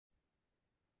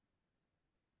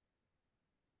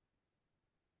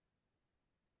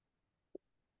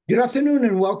Good afternoon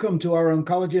and welcome to our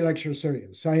Oncology Lecture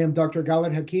Series. I am Dr.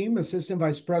 Galit Hakim, Assistant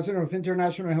Vice President of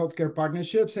International Healthcare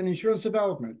Partnerships and Insurance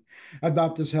Development at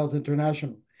Baptist Health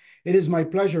International. It is my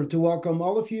pleasure to welcome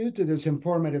all of you to this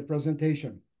informative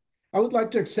presentation. I would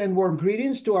like to extend warm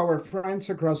greetings to our friends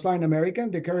across Latin America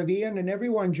and the Caribbean and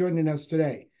everyone joining us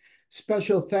today.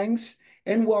 Special thanks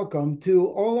and welcome to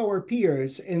all our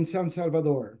peers in San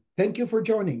Salvador. Thank you for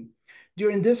joining.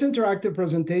 During this interactive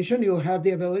presentation, you'll have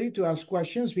the ability to ask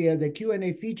questions via the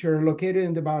Q&A feature located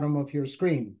in the bottom of your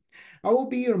screen. I will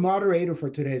be your moderator for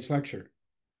today's lecture.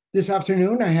 This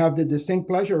afternoon, I have the distinct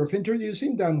pleasure of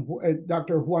introducing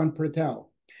Dr. Juan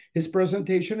Pretell. His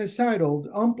presentation is titled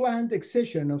Unplanned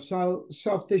Excision of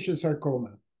Soft Tissue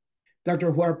Sarcoma.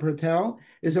 Dr. Juan Pretell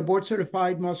is a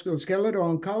board-certified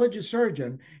musculoskeletal oncology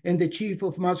surgeon and the chief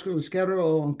of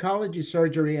musculoskeletal oncology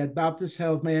surgery at Baptist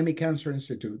Health Miami Cancer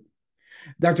Institute.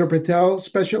 Dr. Patel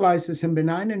specializes in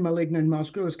benign and malignant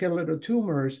musculoskeletal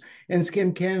tumors and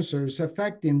skin cancers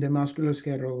affecting the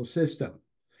musculoskeletal system.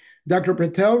 Dr.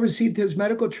 Patel received his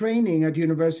medical training at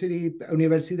Universidad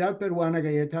Peruana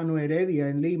Cayetano Heredia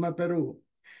in Lima, Peru.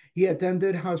 He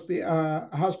attended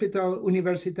Hospital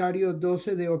Universitario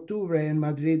 12 de Octubre in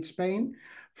Madrid, Spain,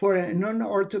 for a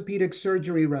non-orthopedic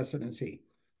surgery residency.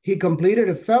 He completed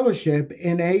a fellowship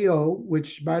in AO,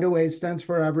 which, by the way, stands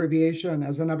for abbreviation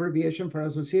for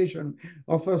Association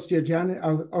of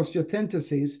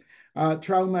Osteotenthesis,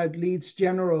 Trauma at Leeds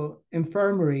General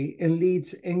Infirmary in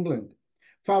Leeds, England,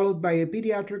 followed by a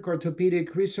pediatric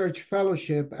orthopedic research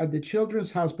fellowship at the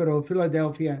Children's Hospital of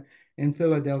Philadelphia in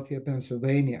Philadelphia,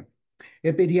 Pennsylvania,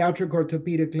 a pediatric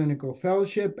orthopedic clinical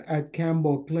fellowship at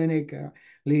Campbell Clinic,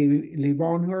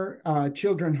 Livonia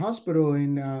Children's Hospital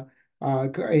in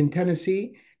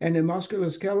Tennessee, and a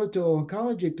musculoskeletal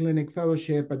oncology clinic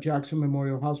fellowship at Jackson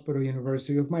Memorial Hospital,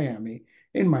 University of Miami,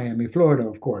 in Miami, Florida,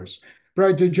 of course.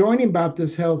 Prior to joining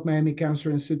Baptist Health Miami Cancer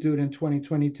Institute in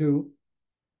 2022,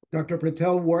 Dr.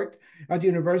 Patel worked at the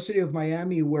University of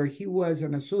Miami, where he was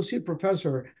an associate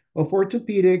professor of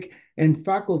orthopedic and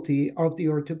faculty of the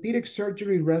Orthopedic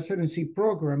Surgery Residency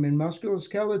Program in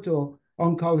Musculoskeletal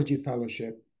Oncology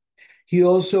Fellowship. He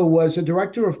also was a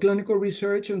director of clinical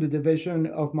research in the Division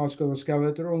of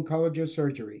Musculoskeletal Oncology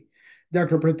Surgery.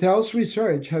 Dr. Patel's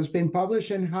research has been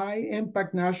published in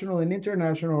high-impact national and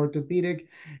international orthopedic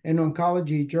and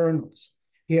oncology journals.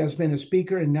 He has been a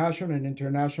speaker in national and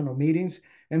international meetings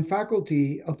and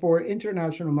faculty for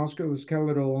international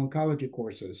musculoskeletal oncology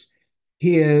courses.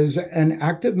 He is an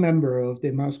active member of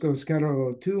the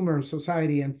Musculoskeletal Tumor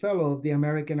Society and fellow of the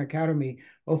American Academy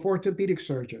of Orthopedic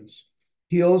Surgeons.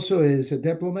 He also is a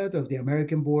diplomat of the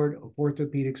American Board of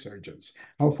Orthopedic Surgeons.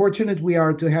 How fortunate we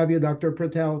are to have you, Dr.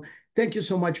 Pretell. Thank you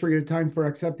so much for your time, for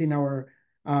accepting our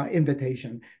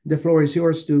invitation. The floor is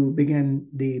yours to begin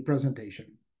the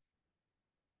presentation.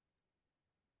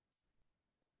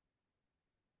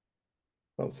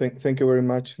 Well, thank you very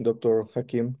much, Dr.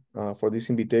 Hakim, for this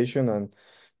invitation, and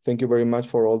thank you very much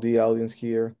for all the audience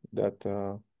here that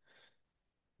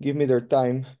give me their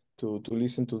time to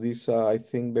listen to this, I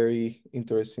think, very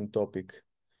interesting topic.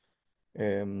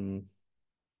 Let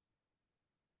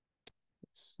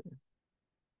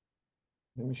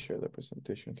me share the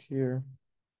presentation here.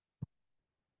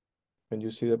 Can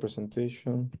you see the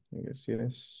presentation? I guess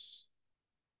yes.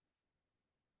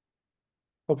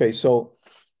 Okay, so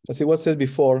as it was said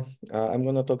before, I'm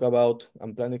going to talk about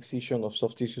unplanned excision of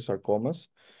soft tissue sarcomas.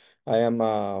 I am,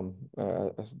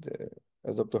 as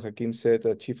Dr. Hakim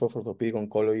said, Chief of Orthopedic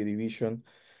Oncology Division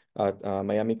at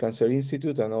Miami Cancer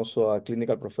Institute, and also a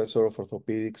clinical professor of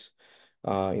orthopedics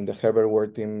in the Herbert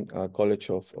Wharton College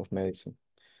of Medicine.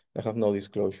 I have no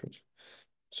disclosures.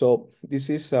 So this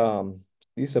is a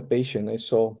patient I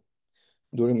saw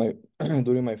during my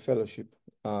during my fellowship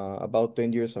about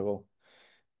 10 years ago.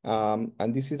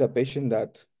 And this is a patient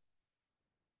that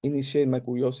initiated my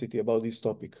curiosity about this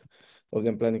topic of the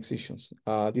unplanned excisions.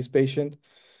 This patient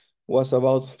was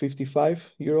about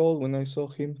 55-year-old when I saw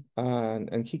him,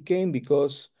 and he came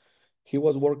because he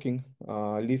was working,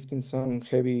 lifting some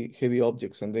heavy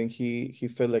objects, and then he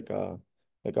felt like a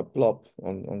plop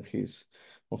on his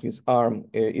arm.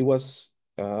 It was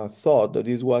thought that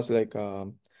this was like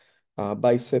a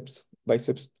biceps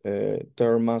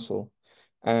tear muscle,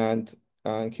 and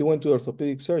he went to the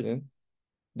orthopedic surgeon.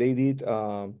 They did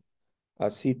a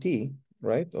CT,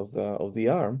 right, of the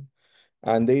arm,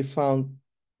 and they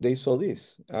saw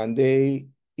this, and they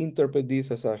interpret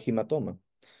this as a hematoma.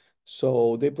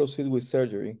 So they proceed with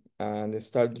surgery and they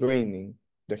start draining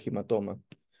the hematoma,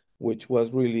 which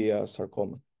was really a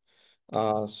sarcoma.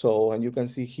 And you can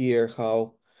see here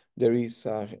how There is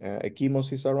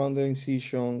ecchymosis around the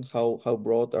incision. How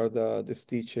broad are the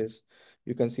stitches?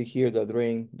 You can see here the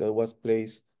drain that was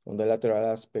placed on the lateral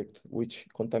aspect, which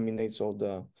contaminates all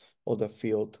the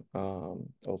field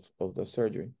of the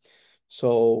surgery.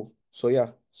 So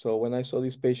yeah. So when I saw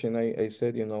this patient, I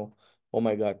said, oh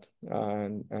my God,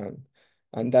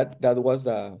 and that was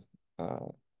the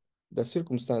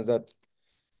circumstance that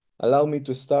allowed me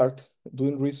to start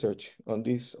doing research on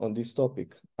this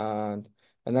topic.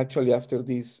 And actually after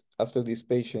this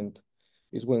patient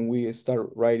is when we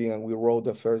start writing, and we wrote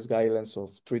the first guidelines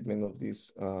of treatment of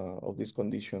this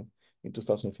condition in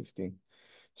 2015.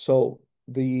 So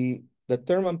the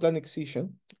term unplanned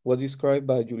excision was described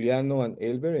by Giuliano and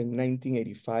Elber in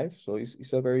 1985. So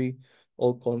it's a very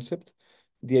old concept.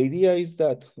 The idea is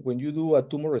that when you do a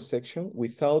tumor resection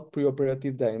without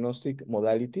preoperative diagnostic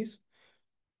modalities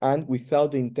and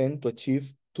without the intent to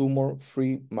achieve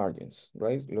tumor-free margins,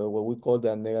 right? What we call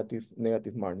the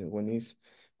negative margin,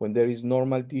 when there is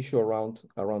normal tissue around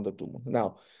the tumor.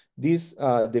 Now, this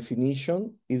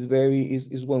definition is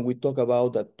when we talk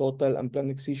about the total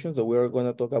unplanned excision that we're going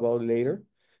to talk about later.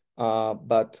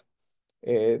 But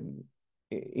in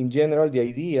general, the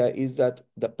idea is that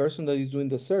the person that is doing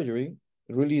the surgery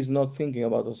really is not thinking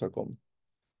about the sarcoma.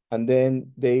 And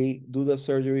then they do the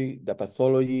surgery, the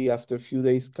pathology after a few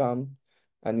days come,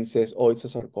 and it says, oh, it's a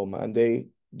sarcoma. And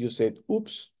you said,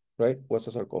 oops, right? What's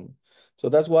a sarcoma? So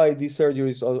that's why these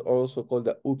surgeries are also called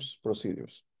the oops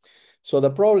procedures. So the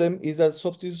problem is that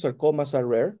soft tissue sarcomas are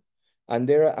rare and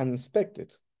they're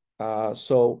unexpected.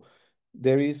 So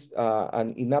there is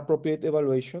an inappropriate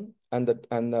evaluation, and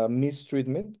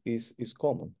mistreatment is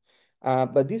common.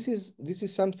 But this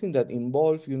is something that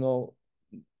involves,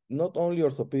 not only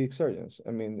orthopedic surgeons,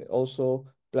 I mean, also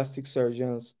plastic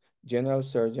surgeons, general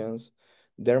surgeons,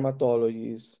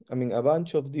 dermatologists, I mean, a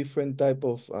bunch of different type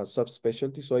of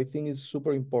subspecialties. So I think it's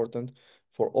super important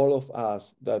for all of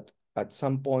us that at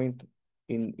some point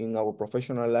in our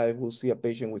professional life, we'll see a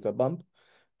patient with a bump,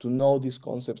 to know these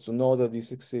concepts, to know that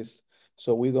this exists,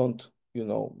 so we don't,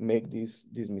 make these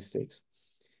mistakes.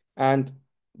 And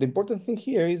the important thing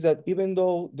here is that even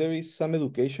though there is some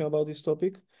education about this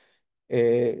topic,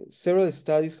 several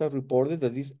studies have reported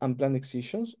that these unplanned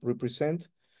excisions represent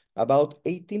about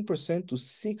 18% to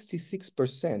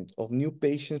 66% of new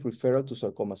patients referral to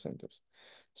sarcoma centers.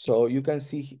 So you can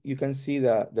see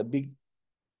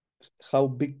how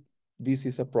big this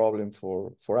is a problem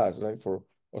for us, right? For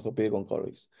orthopedic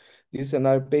oncologists. This is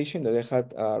another patient that I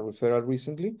had a referral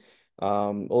recently,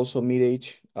 also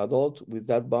mid-age adult with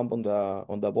that bump on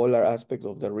the volar aspect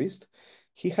of the wrist.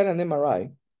 He had an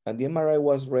MRI, and the MRI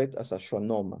was read as a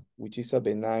schwannoma, which is a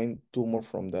benign tumor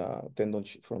from the tendon,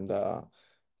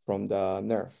 from the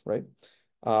nerve, right?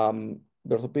 The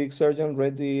orthopedic surgeon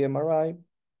read the MRI.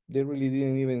 They really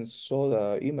didn't even saw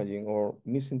the imaging or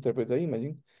misinterpret the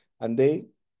imaging, and they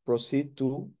proceed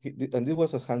to, and this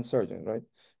was a hand surgeon, right?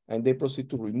 And they proceed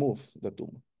to remove the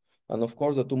tumor. And of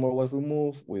course, the tumor was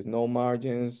removed with no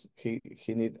margins. He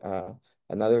need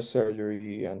another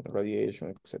surgery and radiation,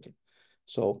 etc.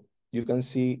 So you can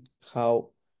see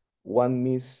how one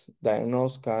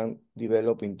misdiagnosed can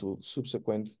develop into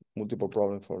subsequent multiple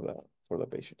problems for the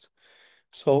patients.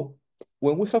 So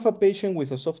when we have a patient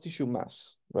with a soft tissue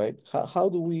mass, right, how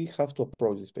do we have to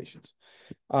approach these patients?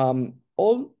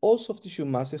 All soft tissue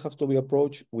masses have to be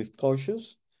approached with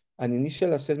cautious, and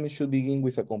initial assessment should begin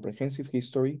with a comprehensive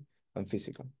history and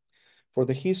physical. For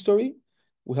the history,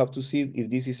 we have to see if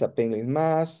this is a painless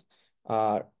mass.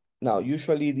 Now,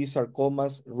 usually these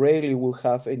sarcomas rarely will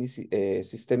have any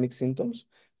systemic symptoms,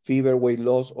 fever, weight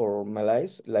loss, or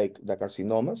malaise, like the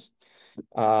carcinomas.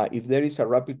 If there is a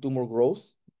rapid tumor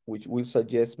growth, which will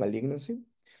suggest malignancy,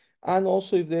 and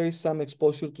also if there is some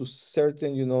exposure to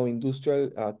certain,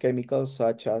 industrial chemicals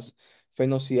such as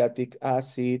phenosiatic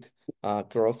acid,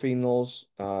 chlorophenols,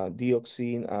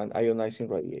 dioxin, and ionizing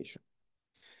radiation.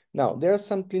 Now, there are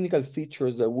some clinical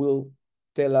features that will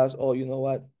tell us, oh, you know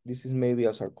what, this is maybe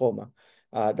a sarcoma.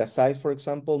 The size, for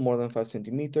example, more than 5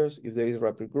 centimeters, if there is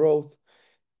rapid growth,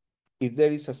 if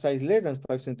there is a size less than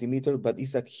 5 centimeters, but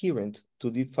is adherent to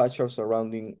the fascial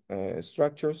surrounding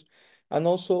structures. And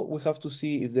also we have to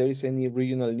see if there is any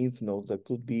regional lymph nodes that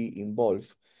could be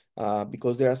involved,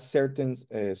 because there are certain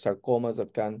sarcomas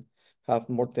that can have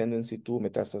more tendency to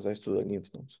metastasize to the lymph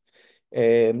nodes.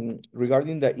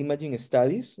 Regarding the imaging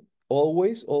studies,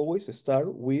 always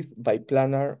start with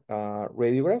biplanar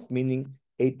radiograph, meaning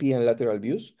AP and lateral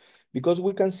views, because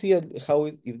we can see how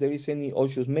if there is any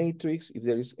osseous matrix, if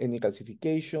there is any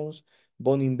calcifications,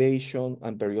 bone invasion,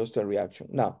 and periosteal reaction.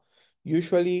 Now,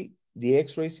 usually the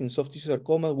X-rays in soft tissue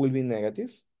sarcoma will be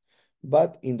negative,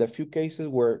 but in the few cases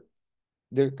where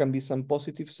there can be some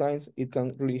positive signs. It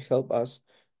can really help us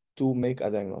to make a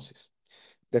diagnosis.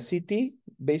 The CT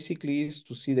basically is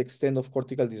to see the extent of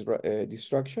cortical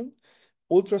destruction.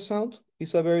 Ultrasound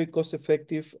is a very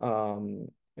cost-effective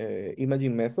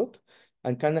imaging method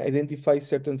and can identify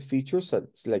certain features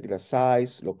such like the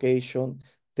size, location,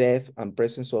 depth, and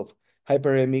presence of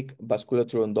hyperemic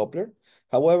vasculature on Doppler.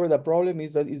 However, the problem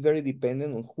is that it's very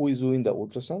dependent on who is doing the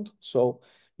ultrasound. So,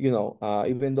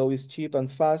 even though it's cheap and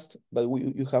fast, but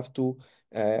you have to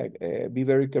be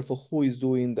very careful who is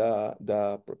doing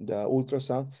the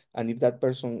ultrasound and if that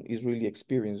person is really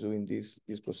experienced doing these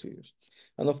procedures.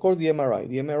 And of course, the MRI.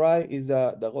 The MRI is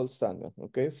the gold standard,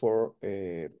 okay, for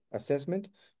assessment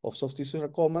of soft tissue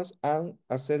sarcomas and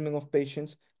assessment of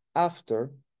patients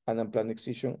after an unplanned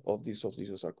excision of these soft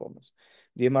tissue sarcomas.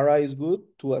 The MRI is good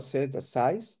to assess the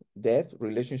size, depth,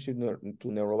 relationship to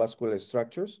neurovascular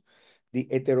structures, the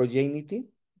heterogeneity,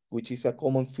 which is a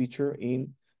common feature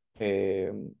in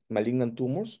malignant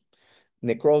tumors.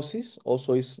 Necrosis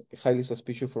also is highly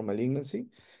suspicious for malignancy.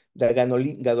 The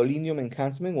gadolinium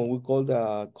enhancement, what we call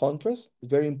the contrast, is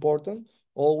very important.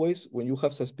 Always, when you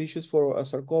have suspicious for a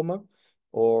sarcoma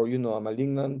or a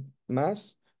malignant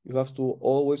mass, you have to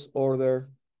always order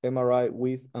MRI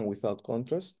with and without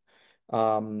contrast.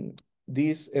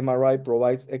 This MRI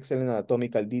provides excellent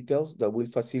anatomical details that will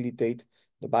facilitate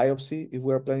the biopsy if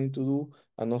we are planning to do,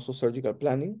 and also surgical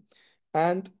planning.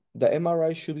 And the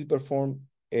MRI should be performed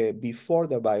before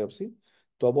the biopsy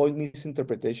to avoid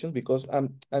misinterpretations because,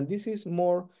 and this is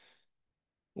more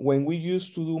when we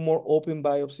used to do more open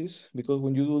biopsies, because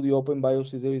when you do the open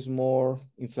biopsies, there is more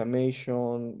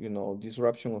inflammation,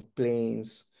 disruption of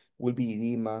planes, will be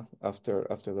edema after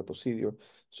the procedure.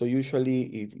 So usually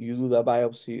if you do the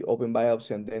biopsy, open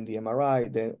biopsy, and then the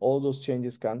MRI, then all those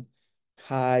changes can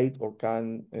hide or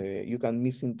you can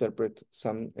misinterpret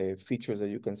some features that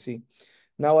you can see.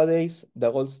 Nowadays, the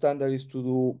gold standard is to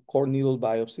do core needle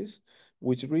biopsies,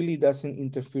 which really doesn't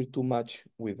interfere too much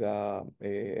with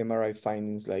MRI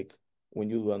findings like when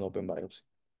you do an open biopsy.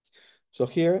 So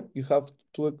here you have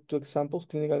two examples,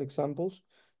 clinical examples.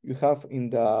 You have in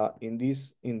the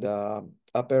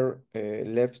upper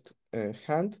left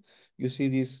hand, you see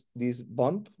this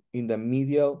bump in the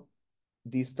medial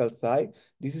distal thigh.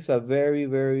 This is a very,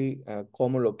 very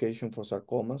common location for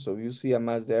sarcoma. So if you see a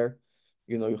mass there,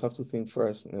 you have to think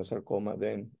first in a sarcoma,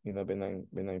 then in a benign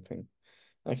thing.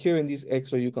 And here in this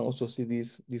X-ray, you can also see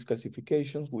these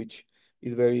calcifications, which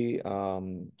is very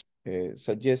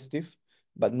suggestive,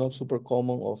 but not super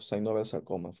common of synovial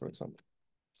sarcoma, for example.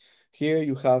 Here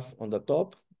you have on the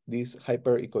top, this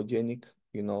hyperechogenic,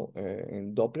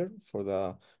 in Doppler for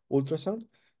the ultrasound.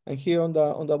 And here on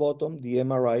the bottom, the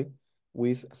MRI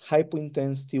with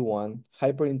hypointensity 1,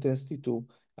 hyperintensity 2,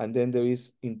 and then there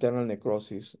is internal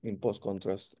necrosis in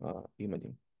post-contrast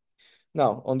imaging.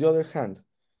 Now, on the other hand,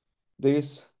 there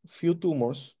is few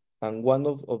tumors, and one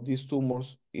of these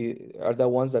tumors are the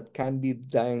ones that can be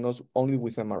diagnosed only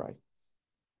with MRI.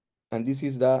 And this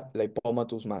is the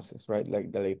lipomatous masses, right?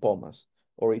 Like the lipomas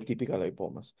or atypical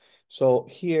lipomas. So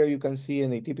here you can see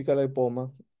an atypical lipoma,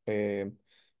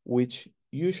 which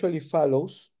usually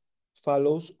follows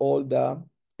all the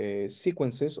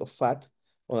sequences of fat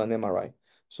on an MRI.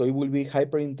 So it will be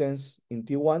hyperintense in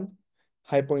T1,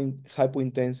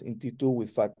 hypointense in T2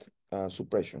 with fat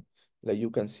suppression, like you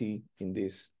can see in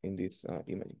this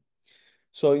imaging.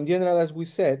 So in general, as we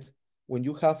said, when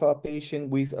you have a patient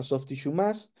with a soft tissue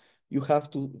mass, you have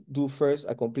to do first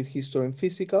a complete history and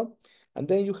physical, and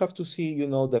then you have to see,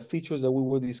 the features that we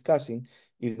were discussing,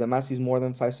 if the mass is more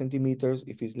than 5 centimeters,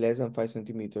 if it's less than 5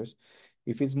 centimeters.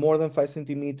 If it's more than 5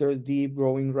 centimeters, deep,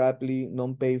 growing rapidly,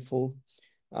 non-painful,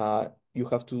 you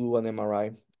have to do an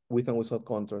MRI with and without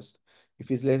contrast.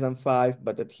 If it's less than 5,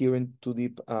 but adherent to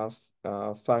deep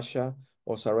fascia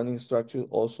or surrounding structure,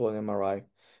 also an MRI.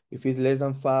 If it's less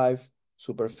than 5,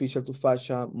 superficial to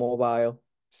fascia, mobile,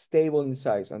 stable in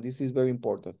size, and this is very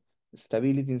important,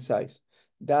 stability in size,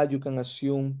 that you can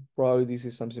assume probably this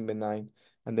is something benign,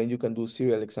 and then you can do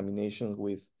serial examinations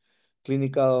with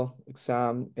clinical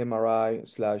exam,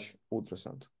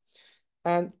 MRI/ultrasound.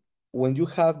 And when you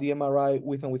have the MRI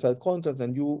with and without contrast,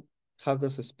 and you have the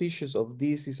suspicion of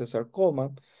this is a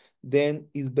sarcoma, then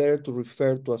it's better to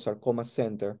refer to a sarcoma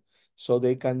center so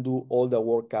they can do all the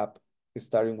workup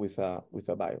starting with a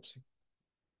biopsy.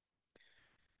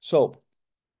 So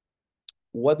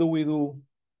what do we do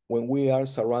when we are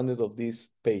surrounded of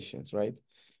these patients, right?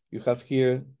 You have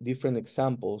here different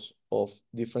examples of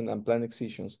different unplanned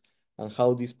excisions and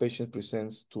how this patient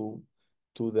presents to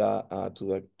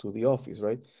the office,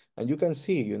 right? And you can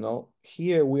see,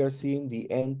 here we are seeing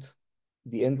the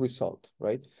end result,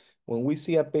 right? when we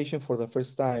see a patient for the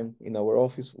first time in our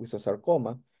office with a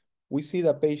sarcoma, we see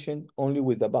the patient only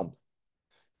with the bump.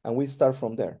 And we start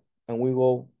from there and we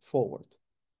go forward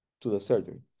to the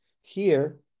surgery.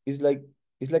 Here it's like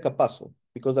a puzzle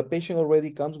because the patient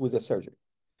already comes with the surgery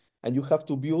and you have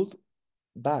to build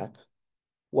back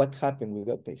what happened with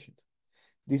that patient.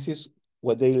 This is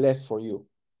what they left for you.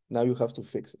 Now you have to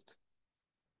fix it.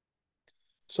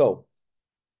 So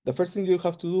the first thing you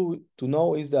have to do to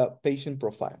know is the patient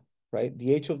profile, right?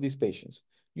 The age of these patients.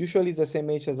 Usually the same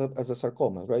age as the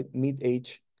sarcoma, right?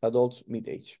 Mid-age, adults,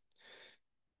 mid-age.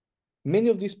 Many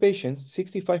of these patients,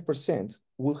 65%,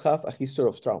 will have a history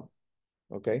of trauma,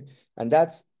 okay? And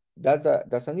that's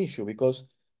an issue because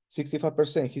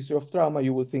 65% history of trauma,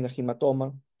 you will think a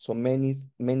hematoma. So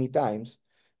many times,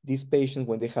 these patients,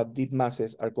 when they have deep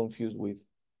masses, are confused with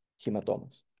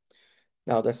hematomas.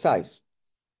 Now, the size.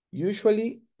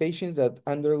 Usually, patients that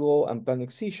undergo unplanned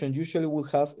excision usually will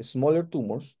have smaller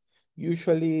tumors,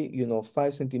 usually,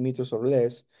 5 centimeters or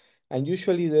less, and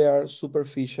usually they are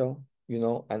superficial,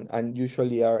 and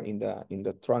usually are in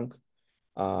the trunk,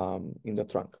 in the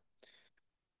trunk.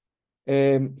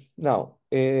 Now,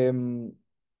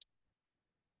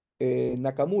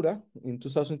 Nakamura in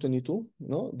 2022,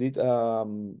 did a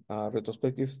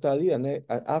retrospective study, and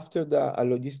after a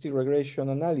logistic regression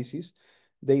analysis,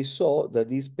 they saw that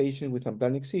these patients with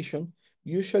unplanned excision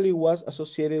usually was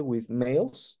associated with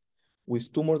males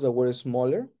with tumors that were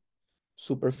smaller,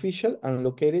 superficial, and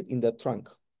located in the trunk,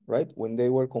 right? When they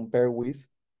were compared with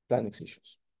planned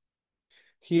excisions.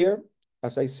 Here,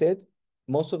 as I said,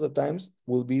 most of the times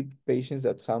will be patients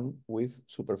that come with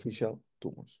superficial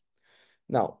tumors.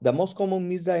 Now, the most common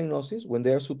misdiagnoses when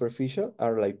they are superficial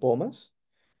are lipomas,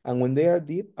 and when they are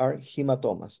deep are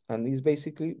hematomas. And it's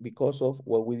basically because of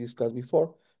what we discussed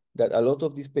before, that a lot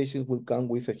of these patients will come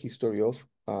with a history of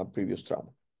previous trauma.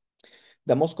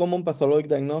 The most common pathologic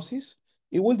diagnosis,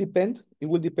 it will depend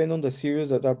on the series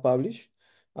that are published.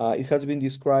 It has been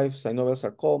described synovial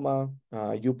sarcoma,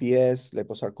 UPS,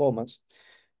 liposarcomas.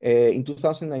 In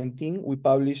 2019, we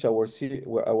published our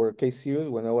case series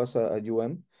when I was at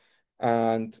UM.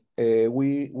 And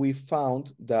we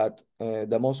found that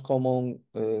the most common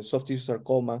soft tissue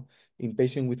sarcoma in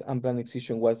patients with unplanned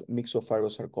excision was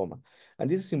myxofibrosarcoma. And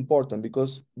this is important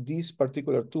because this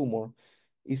particular tumor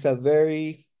is a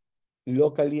very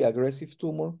locally aggressive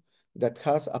tumor that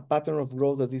has a pattern of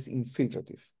growth that is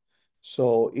infiltrative.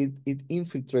 So it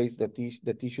infiltrates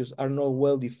the tissues are not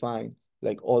well defined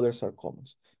like other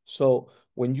sarcomas. So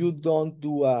when you don't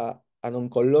do an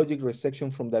oncologic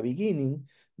resection from the beginning,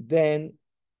 then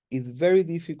it's very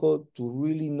difficult to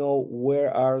really know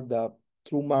where are the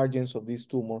true margins of this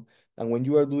tumor. And when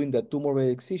you are doing the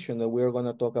tumor-based excision that we are going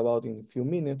to talk about in a few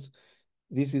minutes,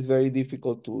 this is very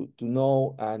difficult to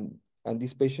know, and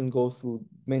this patient goes through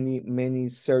many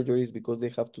surgeries because they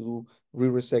have to do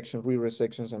re-resections,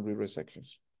 and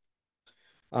re-resections.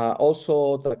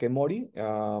 Also, Takemori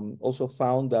also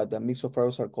found that the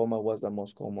myxofibrosarcoma was the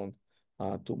most common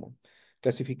tumor.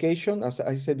 Classification, as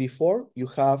I said before, you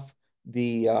have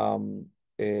the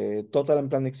total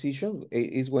unplanned excision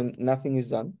is when nothing is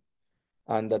done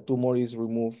and the tumor is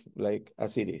removed like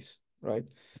as it is, right?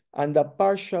 And the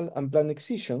partial unplanned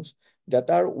excisions that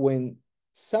are when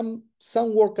some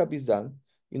workup is done,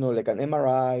 like an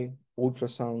MRI,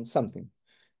 ultrasound, something.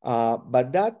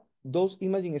 But those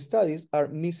imaging studies are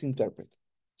misinterpreted.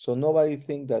 So nobody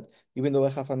think that even though I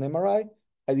have an MRI,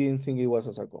 I didn't think it was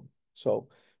a sarcoma. So,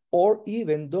 or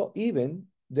even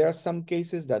there are some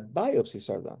cases that biopsies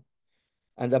are done.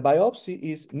 And the biopsy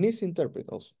is misinterpreted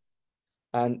also.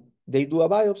 And they do a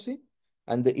biopsy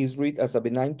and it is read as a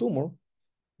benign tumor.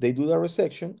 They do the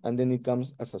resection and then it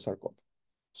comes as a sarcoma.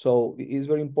 So it is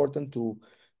very important to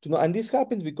know. And this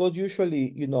happens because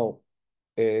usually,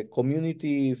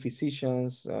 community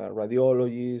physicians,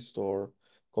 radiologists, or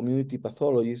community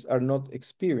pathologists are not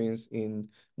experienced in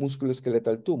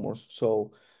musculoskeletal tumors.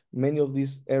 So many of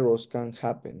these errors can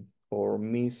happen, or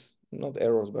not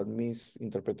errors, but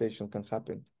misinterpretation can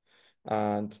happen.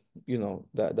 And,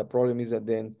 the problem is that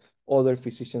then other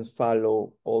physicians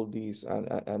follow all these,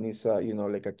 and it's,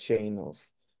 like a chain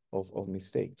of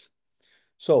mistakes.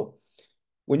 So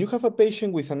when you have a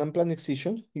patient with an unplanned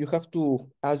excision, you have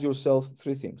to ask yourself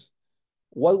three things.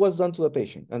 What was done to the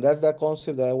patient? And that's the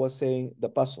concept that I was saying, the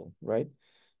puzzle, right?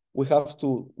 We have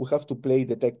to play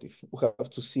detective. We have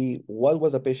to see what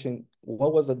was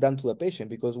done to the patient,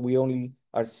 because we only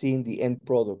are seeing the end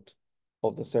product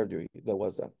of the surgery that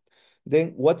was done.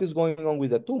 Then what is going on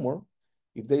with the tumor?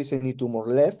 If there is any tumor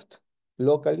left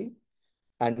locally,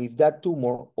 and if that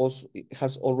tumor also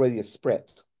has already spread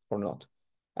or not.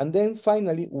 And then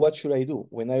finally, what should I do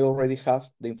when I already have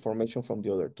the information from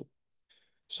the other two?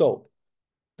 So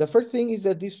the first thing is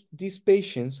that these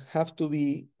patients have to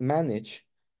be managed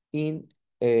in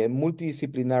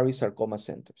multidisciplinary sarcoma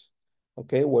centers,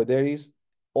 okay, where there is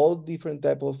all different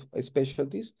type of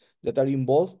specialties that are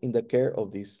involved in the care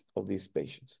of these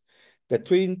patients. The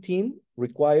treating team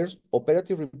requires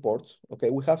operative reports, okay?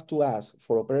 We have to ask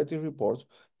for operative reports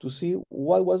to see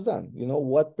what was done,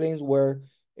 what planes were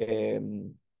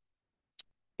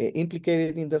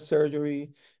implicated in the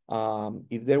surgery,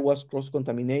 if there was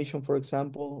cross-contamination, for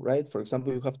example, right? For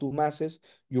example, you have two masses,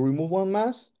 you remove one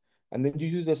mass, and then you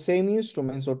use the same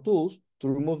instruments or tools to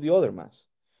remove the other mass.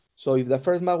 So if the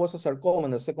first mass was a sarcoma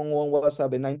and the second one was a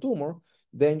benign tumor,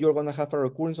 then you're gonna have a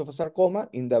recurrence of a sarcoma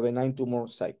in the benign tumor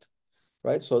site,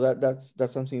 right? So that's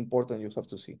something important you have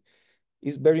to see.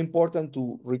 It's very important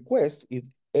to request if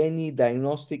any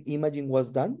diagnostic imaging was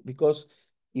done, because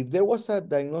if there was a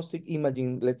diagnostic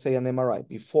imaging, let's say an MRI,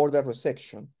 before the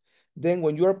resection, then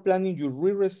when you are planning your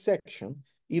re-resection,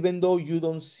 even though you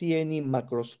don't see any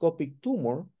macroscopic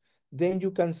tumor, then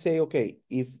you can say, okay,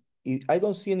 if I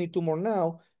don't see any tumor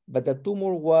now, but the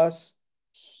tumor was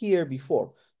here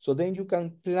before. So then you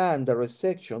can plan the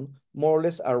resection more or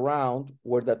less around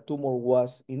where the tumor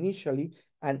was initially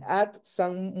and add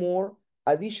some more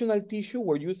additional tissue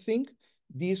where you think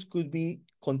this could be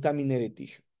contaminated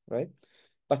tissue, right?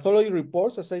 Pathology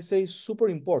reports, as I say, is super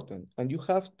important, and you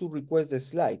have to request the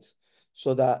slides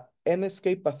so that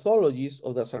MSK pathologists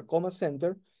of the sarcoma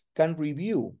center can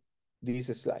review these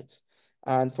slides.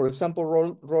 And for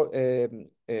example,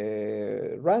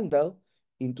 Randall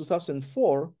in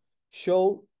 2004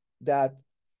 showed that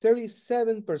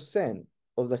 37%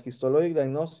 of the histologic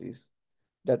diagnoses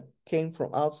that came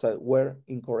from outside were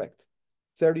incorrect.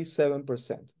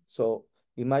 37%. So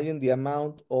imagine the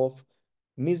amount of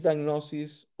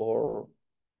misdiagnosis or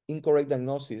incorrect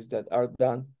diagnoses that are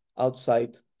done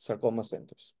outside sarcoma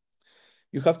centers.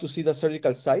 You have to see the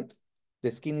surgical site,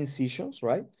 the skin incisions,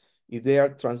 right? If they are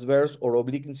transverse or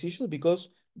oblique incisions, because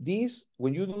these,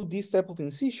 when you do these type of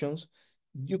incisions,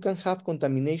 you can have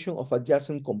contamination of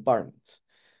adjacent compartments.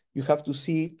 You have to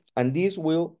see, and this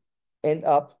will end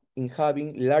up in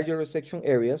having larger resection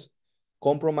areas,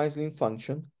 compromised limb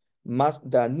function,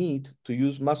 the need to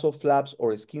use muscle flaps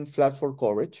or skin flaps for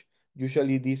coverage.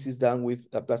 Usually this is done with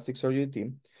a plastic surgery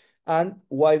team, and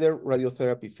wider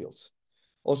radiotherapy fields.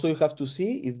 Also, you have to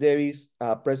see if there is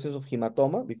a presence of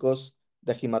hematoma, because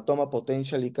the hematoma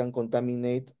potentially can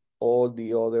contaminate all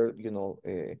the other,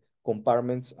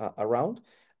 compartments around.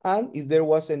 And if there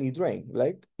was any drain,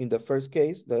 like in the first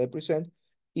case that I present,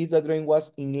 if the drain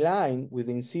was in line with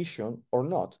the incision or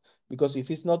not. Because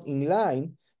if it's not in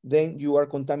line, then you are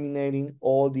contaminating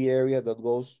all the area that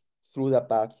goes through the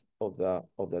path of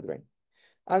the drain.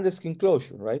 And the skin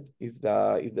closure, right? If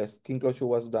the skin closure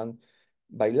was done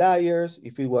by layers,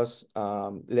 if it was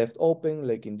left open,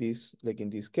 like in this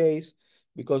case,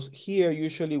 because here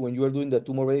usually when you are doing the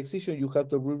tumor excision, you have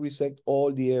to re-resect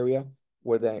all the area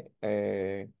where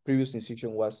the previous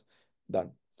incision was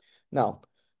done. Now,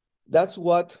 that's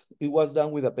what it was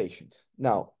done with a patient.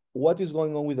 Now, what is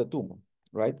going on with the tumor,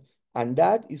 right? And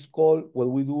that is called what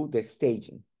we do the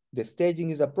staging. The staging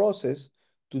is a process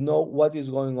to know what is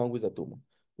going on with the tumor.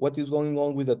 What is going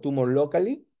on with the tumor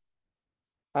locally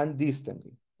and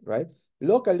distantly, right?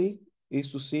 Locally is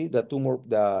to see the tumor,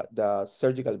 the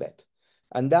surgical bed.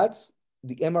 And that's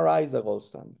the MRI is the gold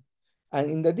standard. And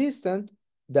in the distant,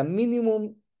 the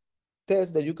minimum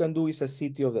test that you can do is a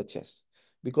CT of the chest,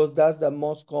 because that's the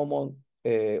most common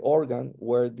organ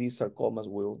where these sarcomas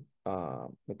will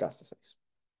metastasize.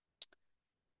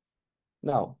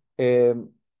 Now,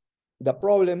 the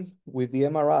problem with the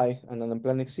MRI and an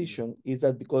unplanned excision is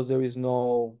that because there is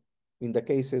no, in the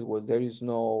cases where there is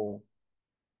no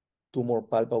tumor,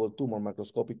 palpable tumor,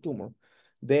 microscopic tumor,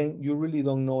 then you really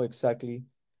don't know exactly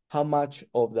how much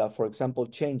of the, for example,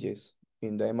 changes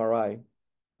in the MRI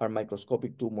are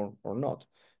microscopic tumor or not.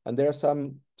 And there are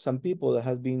some people that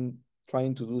have been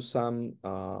trying to do some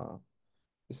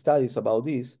studies about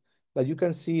this, but you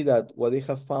can see that what they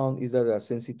have found is that the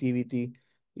sensitivity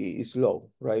is low,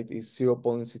 right? It's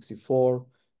 0.64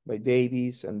 by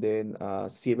Davis, and then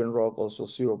Siebenrock also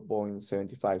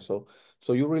 0.75.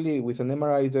 So you really, with an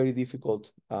MRI, very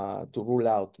difficult to rule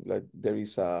out like there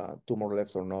is a tumor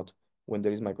left or not when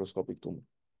there is microscopic tumor.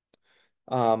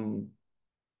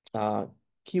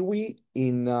 Kiwi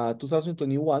in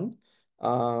 2021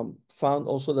 found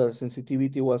also that the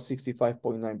sensitivity was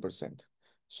 65.9%.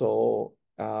 So,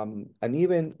 and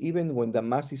even when the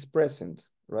mass is present,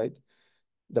 right,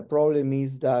 the problem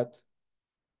is that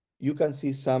you can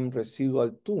see some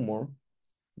residual tumor,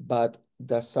 but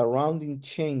the surrounding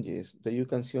changes that you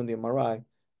can see on the MRI,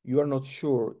 you are not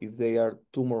sure if they are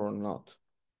tumor or not.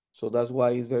 So that's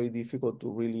why it's very difficult to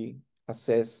really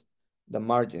assess the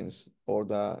margins or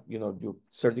the, your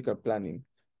surgical planning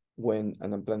when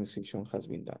an unplanned excision has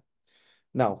been done.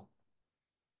 Now,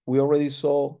 we already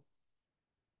saw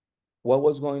what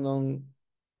was going on,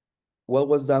 what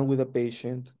was done with the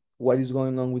patient, what is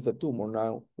going on with the tumor.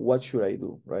 Now, what should I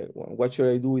do, right? What should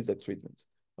I do with the treatment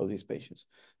of these patients?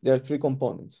 There are three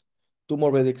components.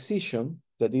 Tumor bed excision,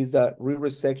 that is the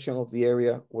re-resection of the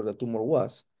area where the tumor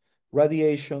was,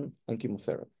 radiation, and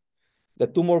chemotherapy. The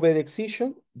tumor bed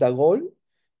excision, the goal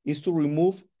is to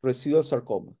remove residual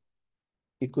sarcoma.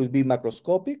 It could be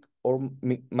macroscopic or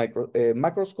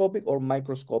macroscopic or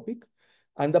microscopic,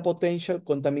 and the potential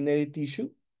contaminated tissue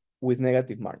with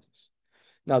negative margins.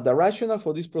 Now, the rationale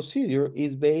for this procedure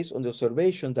is based on the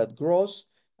observation that gross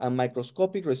and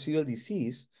microscopic residual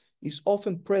disease is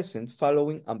often present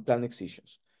following unplanned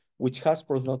excisions, which has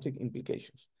prognostic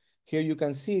implications. Here you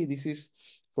can see, this is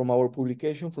from our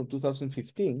publication from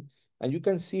 2015, and you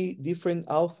can see different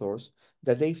authors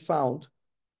that they found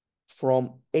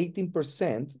from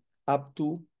 18% up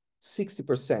to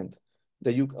 60%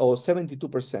 that you, or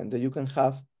 72% that you can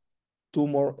have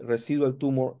tumor, residual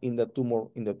tumor in the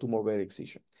tumor bed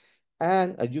excision.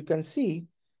 And as you can see,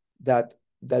 that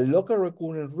the local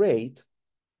recurrence rate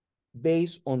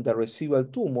based on the residual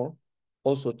tumor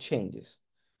also changes.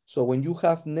 So when you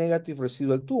have negative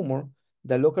residual tumor,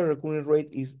 the local recurrence rate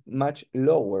is much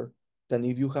lower than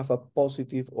if you have a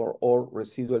positive or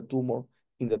residual tumor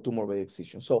in the tumor bed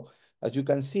excision. So as you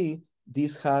can see,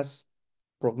 this has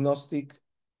prognostic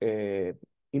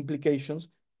implications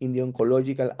in the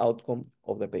oncological outcome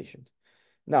of the patient.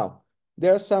 Now,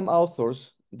 there are some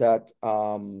authors that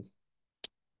are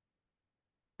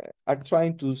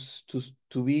trying to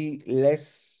be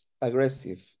less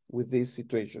aggressive with these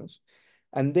situations.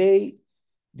 And they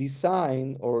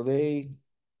design, or they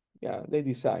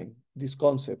design this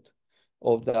concept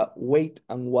of the wait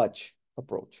and watch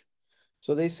approach.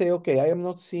 So they say, okay, I'm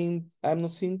not seeing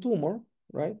tumor,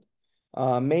 right?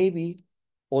 Maybe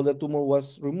all the tumor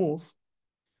was removed.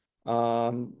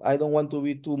 I don't want to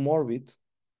be too morbid.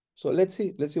 So let's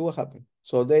see what happens.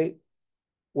 So they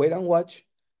wait and watch.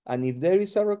 And if there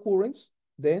is a recurrence,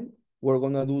 then we're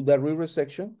gonna do the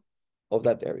re-resection of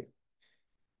that area.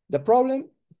 The problem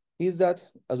is that,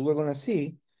 as we're gonna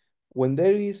see, when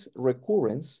there is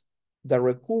recurrence, the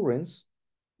recurrence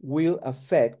will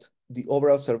affect the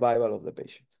overall survival of the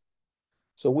patient.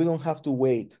 So we don't have to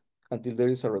wait until there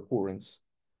is a recurrence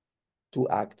to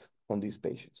act on these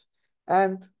patients.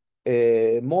 And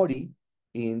Mori,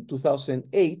 in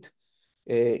 2008,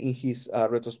 in his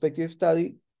retrospective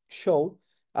study, showed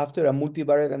after a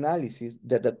multivariate analysis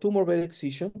that the tumor bed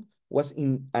excision was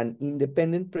an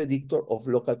independent predictor of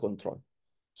local control.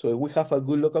 So if we have a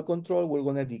good local control, we're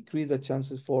going to decrease the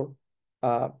chances for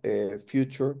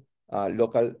future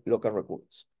local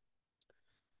recurrence.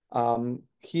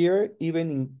 Here,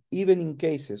 even in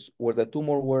cases where the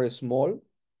tumor were small,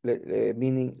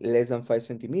 meaning less than 5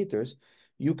 centimeters,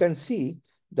 you can see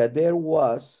that there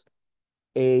was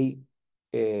a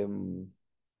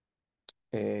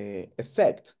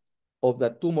effect of the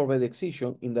tumor bed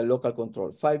excision in the local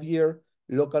control. 5-year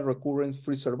local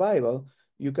recurrence-free survival,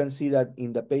 you can see that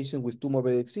in the patient with tumor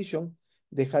bed excision,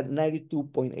 they had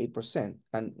 92.8%,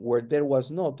 and where there was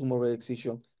no tumor bed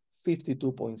excision,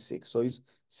 52.6%. So it's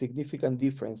significant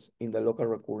difference in the local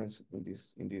recurrence in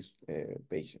these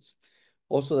patients.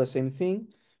 Also the same thing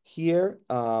here,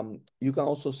 you can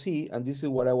also see, and this is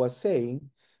what I was saying,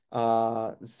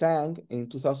 Zhang in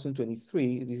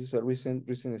 2023, this is a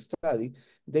recent study,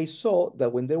 they saw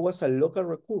that when there was a local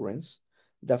recurrence,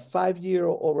 the 5-year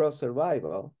overall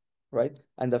survival, right,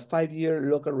 and the 5-year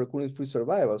local recurrence-free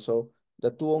survival, so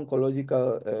the two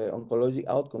oncology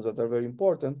outcomes that are very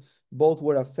important, both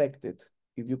were affected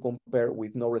if you compare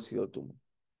with no residual tumor,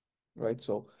 right?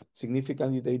 So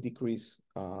significantly they decrease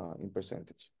in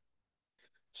percentage.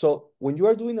 So when you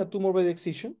are doing a tumor bed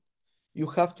excision, you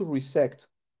have to resect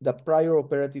the prior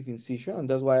operative incision, and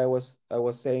that's why I was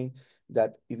saying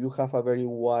that if you have a very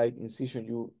wide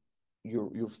incision,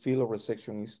 your field of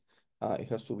resection is it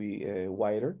has to be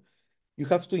wider. You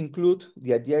have to include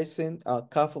the adjacent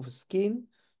cuff of skin,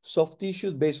 soft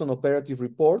tissues based on operative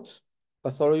reports,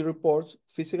 pathology reports,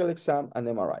 physical exam, and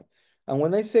MRI. And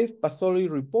when I say pathology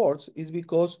reports, it's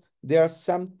because there are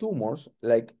some tumors,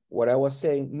 like what I was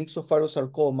saying,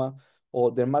 myxopharosarcoma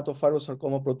or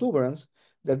dermatopharosarcoma protuberance,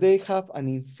 that they have an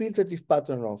infiltrative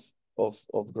pattern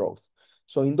of growth.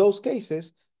 So in those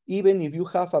cases, even if you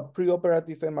have a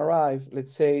preoperative MRI,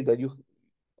 let's say that you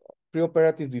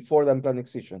preoperative before the unplanned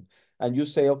excision, and you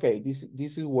say, okay,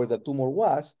 this is where the tumor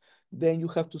was, then you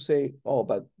have to say, oh,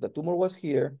 but the tumor was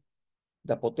here,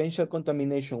 the potential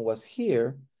contamination was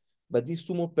here, but this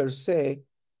tumor per se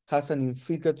has an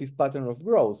infiltrative pattern of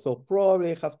growth. So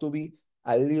probably I have to be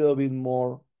a little bit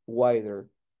more wider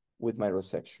with my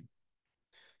resection.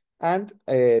 And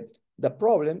the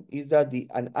problem is that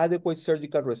an adequate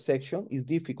surgical resection is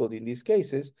difficult in these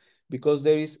cases because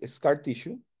there is scar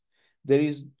tissue, there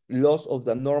is loss of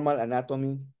the normal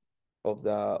anatomy of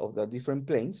the different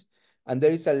planes, and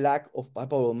there is a lack of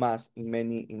palpable mass in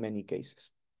many cases.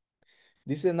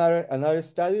 This is another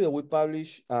study that we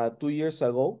published 2 years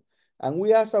ago, and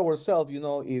we asked ourselves,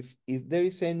 if there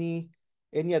is any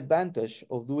advantage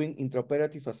of doing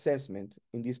intraoperative assessment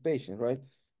in this patient, right?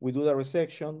 We do the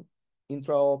resection,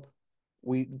 intraop,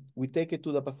 we take it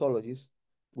to the pathologist,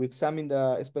 we examine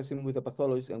the specimen with the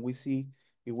pathologist, and we see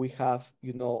if we have,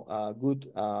 good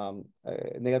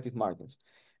negative margins.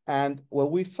 And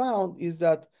what we found is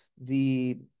that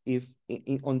if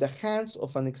on the hands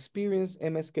of an experienced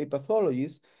MSK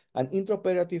pathologist, an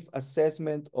intraoperative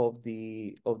assessment of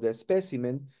the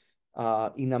specimen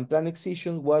in unplanned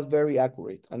excision was very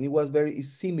accurate, and it was very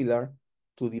similar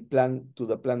to the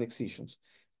planned excisions.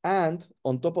 And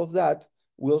on top of that,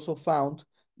 we also found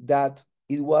that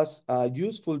it was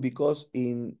useful because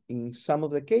in some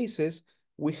of the cases,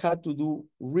 we had to do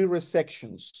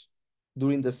re-resections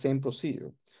during the same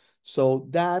procedure. So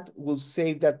that will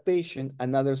save that patient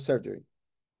another surgery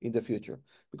in the future.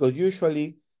 Because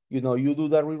usually, you do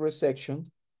that re-resection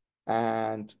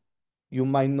and you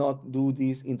might not do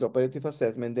this intraoperative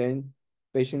assessment, then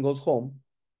patient goes home,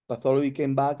 pathology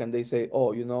came back and they say,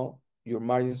 oh, your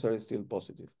margins are still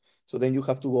positive. So then you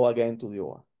have to go again to the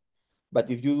OR. But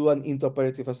if you do an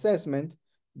intraoperative assessment,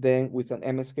 then with an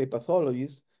MSK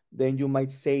pathologist, then you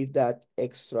might save that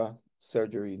extra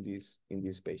surgery in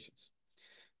these patients.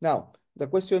 Now, the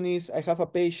question is, I have a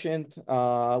patient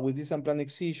with this unplanned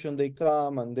excision, they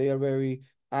come and they are very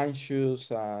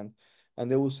anxious and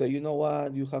they will say, you know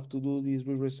what, you have to do this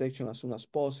re-resection as soon as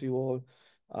possible.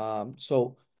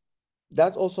 So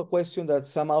that's also a question that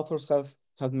some authors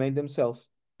have made themselves.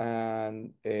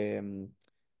 And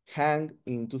Hang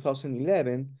in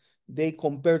 2011, they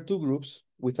compared two groups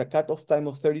with a cutoff time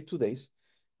of 32 days,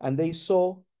 and they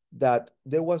saw that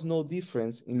there was no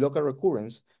difference in local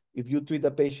recurrence if you treat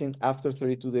a patient after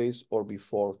 32 days or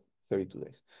before 32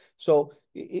 days. So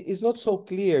it's not so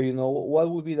clear, what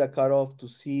would be the cutoff to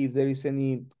see if there is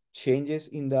any changes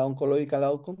in the oncological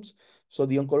outcomes. So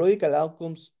the oncological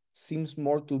outcomes seems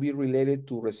more to be related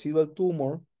to residual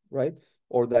tumor, right?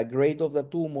 Or the grade of the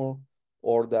tumor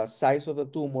or the size of the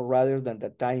tumor rather than the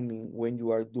timing when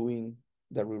you are doing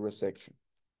the re-resection.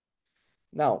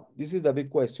 Now, this is the big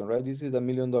question, right? This is the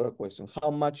 $1,000,000 question.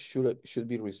 How much should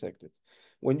be resected?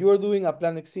 When you are doing a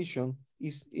planned excision,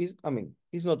 it's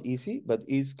not easy, but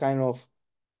it's kind of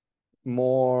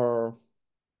more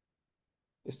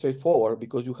straightforward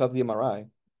because you have the MRI,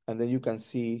 and then you can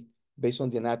see, based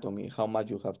on the anatomy, how much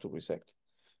you have to resect,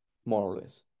 more or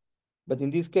less. But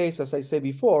in this case, as I said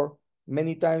before,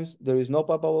 many times there is no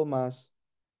palpable mass,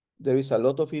 there is a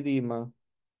lot of edema,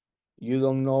 you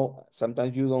don't know,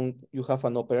 sometimes you have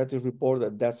an operative report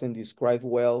that doesn't describe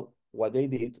well what they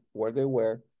did, where they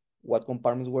were, what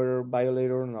compartments were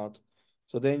violated or not.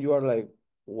 So then you are like,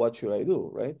 what should I do,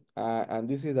 right? And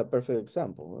this is a perfect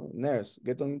example. Nurse,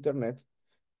 get on internet,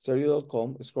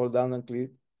 surgery.com, scroll down and click,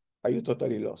 are you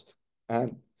totally lost?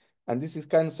 And this is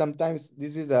sometimes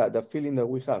this is the feeling that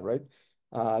we have, right?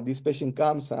 This patient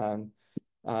comes and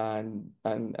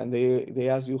they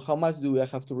ask you, how much do I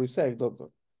have to resect, doctor?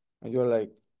 And you're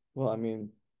like, well, I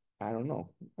don't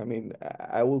know.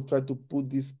 I will try to put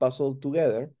this puzzle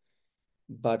together,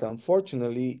 but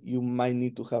unfortunately, you might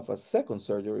need to have a second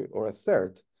surgery or a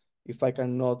third if I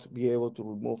cannot be able to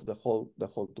remove the whole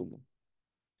tumor.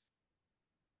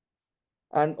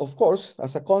 And of course,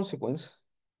 as a consequence,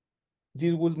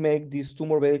 this will make these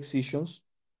tumor bed excisions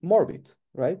morbid,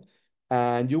 right?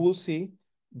 And you will see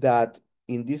that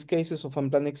in these cases of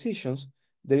unplanned excisions,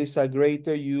 there is a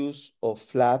greater use of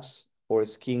flaps or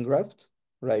skin graft,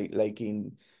 right? Like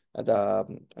in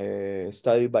the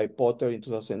study by Potter in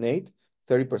 2008,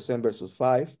 30% versus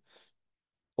 5.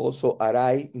 Also,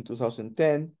 Arai in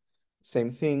 2010,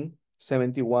 same thing,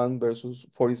 71 versus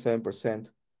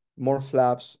 47%. More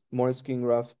flaps, more skin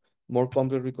graft, more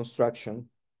complete reconstruction.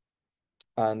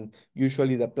 And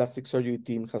usually the plastic surgery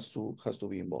team has to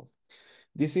be involved.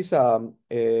 This is a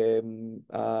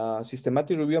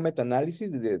systematic review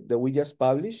meta-analysis that we just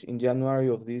published in January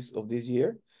of this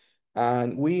year,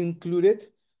 and we included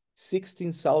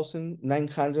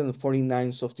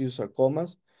 16,949 soft tissue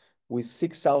sarcomas with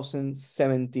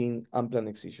 6,017 unplanned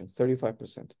excisions,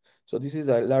 35%. So this is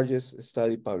the largest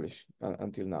study published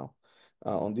until now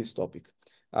on this topic.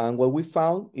 And what we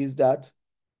found is that,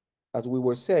 as we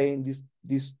were saying,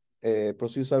 these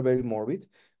procedures are very morbid,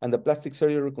 and the plastic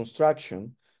surgery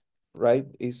reconstruction, right,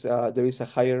 is there is a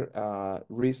higher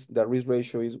risk. The risk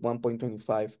ratio is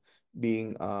 1.25,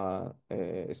 being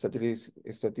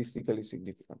statistically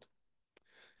significant.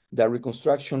 The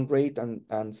reconstruction rate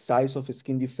and size of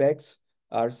skin defects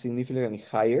are significantly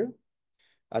higher,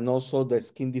 and also the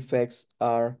skin defects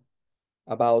are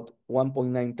about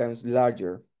 1.9 times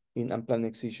larger in unplanned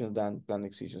excision than planned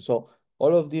excision. So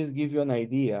all of these give you an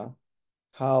idea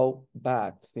how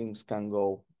bad things can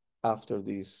go after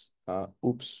these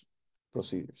oops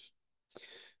procedures.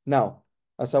 Now,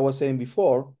 as I was saying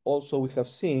before, also we have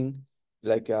seen,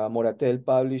 like Moratel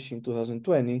published in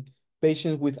 2020,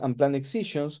 patients with unplanned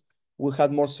excisions will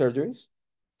have more surgeries,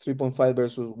 3.5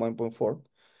 versus 1.4.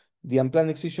 The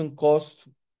unplanned excision cost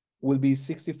will be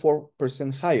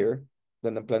 64% higher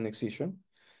than the planned excision,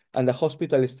 and the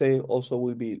hospital stay also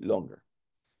will be longer.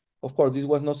 Of course, this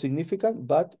was not significant,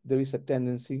 but there is a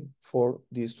tendency for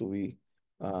this to be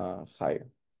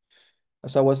higher.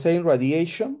 As I was saying,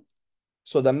 radiation.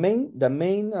 So the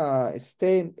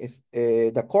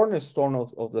cornerstone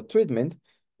of the treatment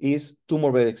is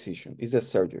tumor bed excision, is the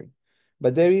surgery.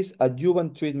 But there is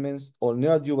adjuvant treatments or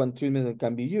neoadjuvant treatment that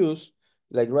can be used,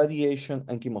 like radiation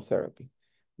and chemotherapy.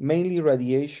 Mainly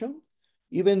radiation,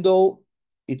 even though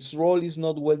its role is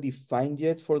not well defined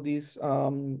yet for these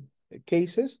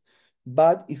cases,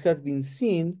 but it has been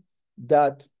seen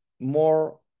that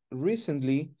more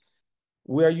recently,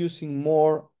 we are using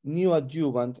more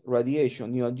neoadjuvant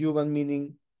radiation. Neoadjuvant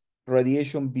meaning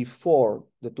radiation before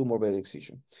the tumor bed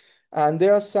excision. And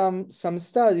there are some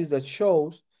studies that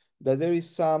shows that there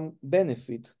is some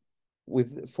benefit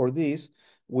for this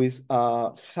with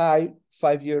high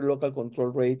 5-year local control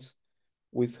rates,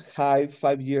 with high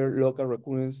 5-year local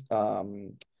recurrence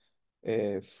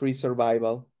free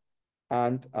survival,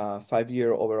 and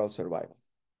 5-year overall survival,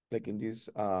 like in this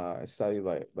study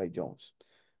by Jones.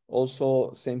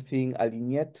 Also, same thing,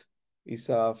 Alignette is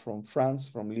from France,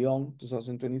 from Lyon,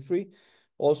 2023.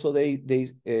 Also,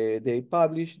 they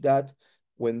published that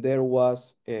when there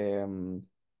was the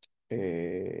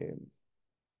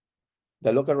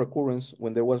local recurrence,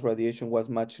 when there was radiation, was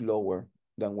much lower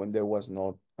than when there was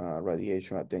not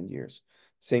radiation at 10 years.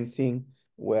 Same thing,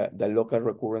 where the local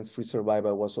recurrence-free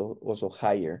survival was also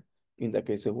higher in the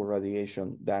case of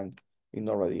radiation than in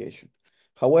no radiation.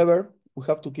 However, we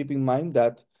have to keep in mind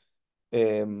that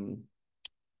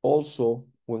also,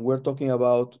 when we're talking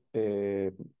about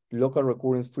local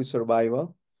recurrence-free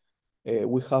survival,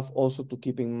 we have also to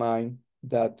keep in mind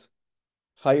that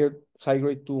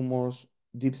high-grade tumors,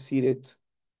 deep-seated,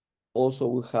 also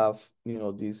will have,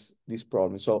 this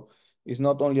problem. So it's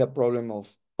not only a problem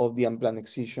of the unplanned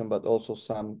excision, but also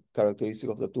some characteristic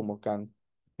of the tumor can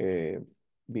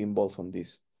be involved from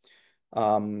this.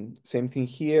 Same thing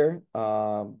here,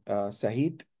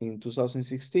 Sahid in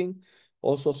 2016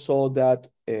 also saw that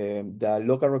the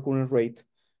local recurrence rate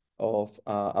of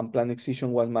unplanned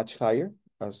excision was much higher,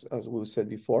 as we said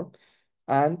before.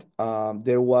 And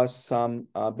there was some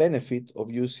benefit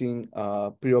of using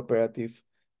preoperative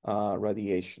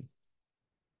radiation.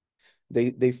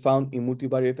 They found in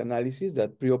multivariate analysis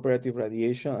that preoperative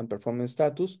radiation and performance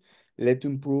status led to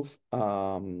improve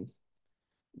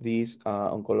these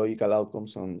oncological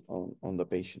outcomes on the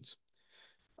patients.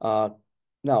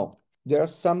 Now, there are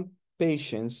some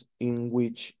patients in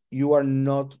which you are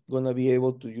not going to be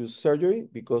able to use surgery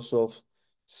because of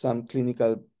some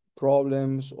clinical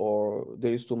problems, or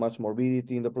there is too much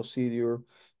morbidity in the procedure.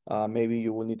 Maybe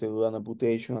you will need to do an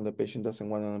amputation and the patient doesn't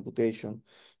want an amputation.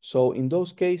 So in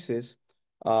those cases,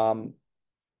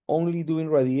 only doing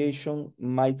radiation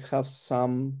might have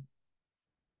some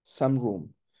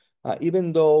room.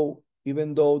 Even though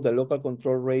the local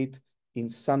control rate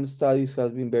in some studies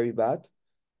has been very bad.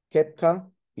 Kepka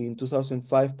in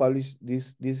 2005 published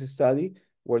this study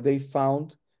where they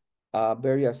found a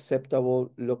very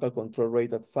acceptable local control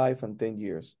rate at 5 and 10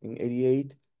 years in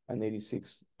 88 and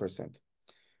 86%.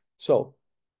 So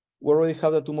we already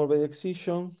have the tumor bed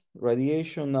excision,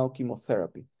 radiation, now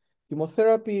chemotherapy.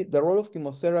 Chemotherapy, the role of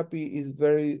chemotherapy is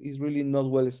really not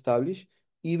well established,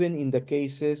 even in the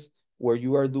cases where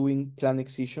you are doing planned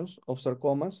excisions of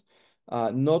sarcomas.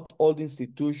 Not all the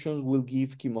institutions will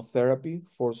give chemotherapy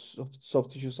for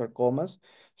soft tissue sarcomas.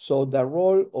 So the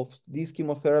role of this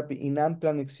chemotherapy in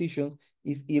unplanned excision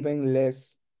is even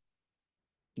less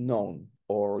known,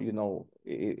 or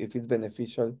if it's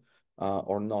beneficial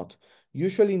or not.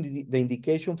 Usually the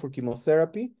indication for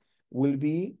chemotherapy will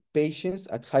be patients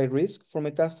at high risk for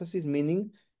metastasis,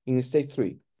 meaning in stage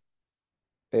 3.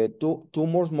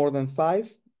 Tumors more than 5,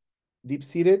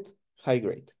 deep-seated, high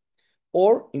grade.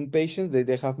 Or in patients that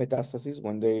they have metastasis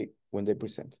when they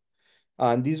present.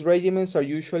 And these regimens are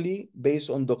usually based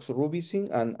on doxorubicin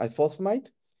and ifosfamide.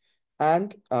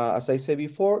 And as I said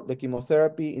before, the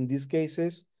chemotherapy in these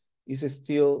cases is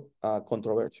still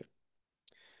controversial.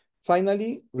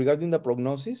 Finally, regarding the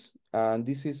prognosis, and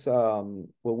this is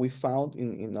what we found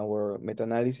in our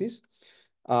meta-analysis,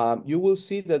 you will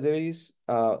see that there is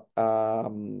a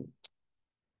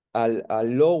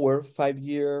lower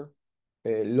 5-year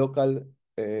local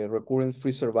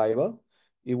recurrence-free survival.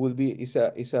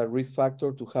 It's a risk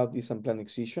factor to have this unplanned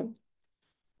excision.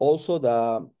 Also,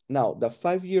 the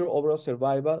 5-year overall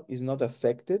survival is not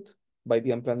affected by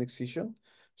the unplanned excision.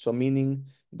 So meaning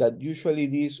that usually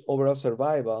this overall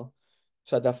survival,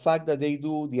 so the fact that they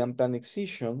do the unplanned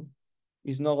excision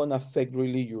is not going to affect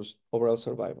really your overall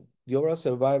survival. The overall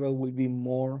survival will be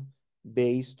more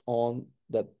based on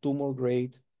the tumor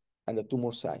grade and the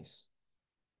tumor size,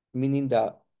 meaning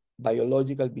the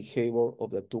biological behavior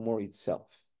of the tumor itself.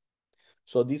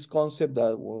 So this concept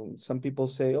that when some people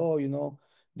say, oh, you know,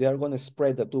 they are going to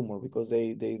spread the tumor because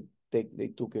they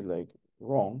took it like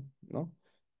wrong,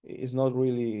 it's not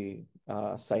really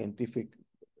scientific.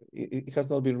 It has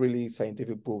not been really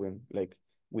scientific proven, like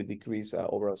with decreased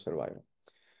overall survival.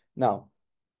 Now,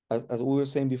 as we were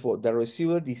saying before, the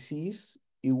residual disease,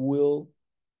 it will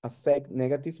affect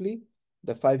negatively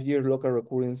the 5-year local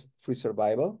recurrence-free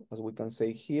survival, as we can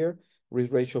say here,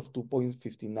 risk ratio of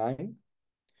 2.59.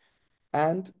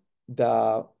 And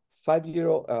the 5-year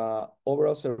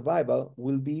overall survival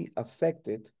will be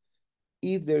affected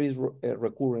if there is a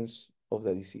recurrence of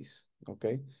the disease,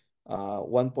 okay?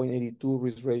 1.82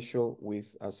 risk ratio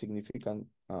with a significant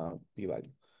p-value.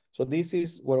 So this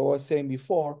is what I was saying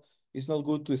before. It's not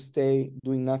good to stay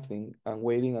doing nothing and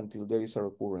waiting until there is a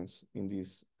recurrence in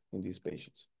these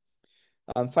patients.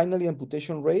 And finally,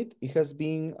 amputation rate, it has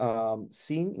been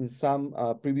seen in some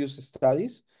previous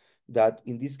studies that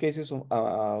in these cases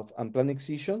of unplanned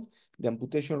excision, the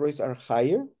amputation rates are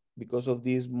higher because of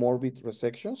these morbid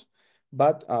resections,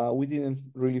 but we didn't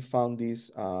really found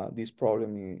this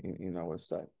problem in our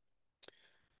study.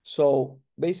 So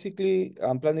basically,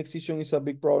 unplanned excision is a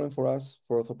big problem for us,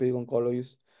 for orthopedic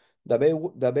oncologists.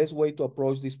 The best way to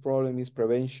approach this problem is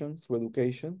prevention through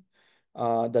education.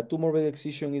 The tumor-bed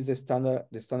excision is the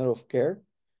standard of care,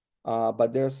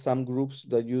 but there are some groups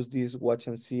that use this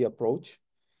watch-and-see approach.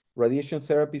 Radiation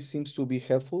therapy seems to be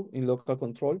helpful in local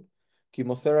control.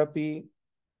 Chemotherapy,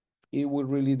 it will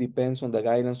really depends on the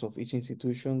guidance of each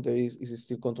institution. Is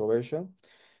still controversial.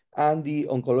 And the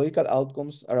oncological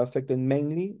outcomes are affected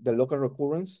mainly the local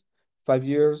recurrence, 5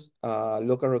 years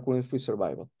local recurrence-free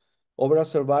survival. Overall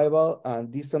survival and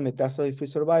distant metastasis-free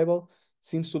survival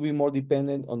seems to be more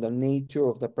dependent on the nature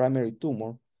of the primary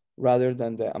tumor rather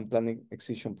than the unplanned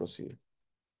excision procedure.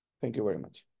 Thank you very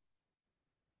much.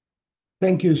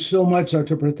 Thank you so much,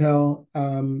 Dr. Pretell.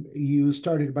 You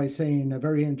started by saying a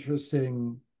very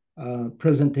interesting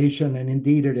presentation, and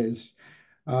indeed it is.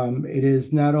 It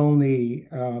is not only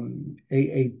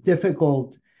a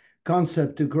difficult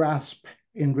concept to grasp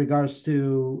in regards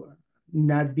to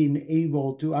not being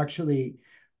able to actually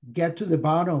get to the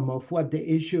bottom of what the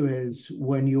issue is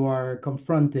when you are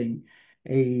confronting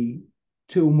a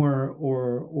tumor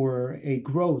or a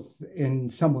growth in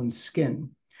someone's skin.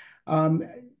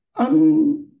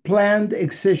 Unplanned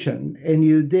excision, and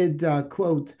you did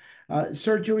quote,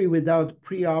 surgery without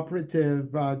preoperative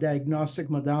diagnostic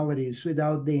modalities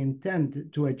without the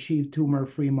intent to achieve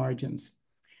tumor-free margins.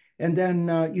 And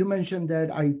then you mentioned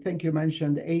that, I think you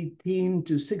mentioned 18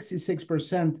 to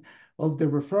 66% of the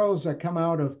referrals that come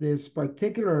out of this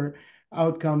particular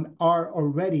outcome are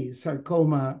already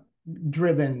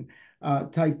sarcoma-driven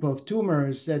type of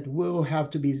tumors that will have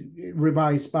to be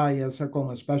revised by a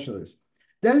sarcoma specialist.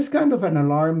 That is kind of an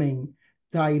alarming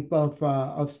type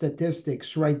of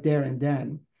statistics right there and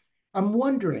then. I'm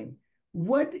wondering,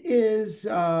 what is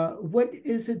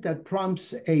it that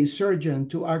prompts a surgeon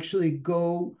to actually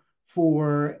go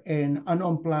for an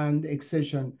unplanned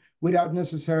excision without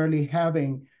necessarily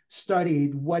having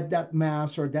studied what that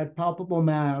mass or that palpable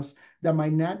mass that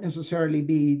might not necessarily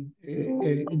be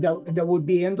that would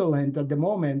be indolent at the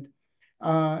moment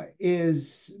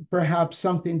is perhaps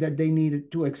something that they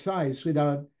needed to excise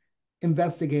without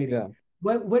investigating? Yeah.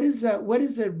 What is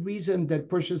the reason that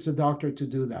pushes the doctor to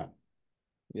do that?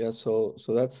 Yeah, so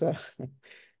that's a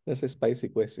that's a spicy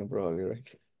question probably, right?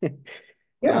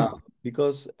 Yeah.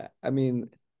 Because I mean,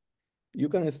 you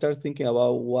can start thinking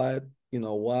about what,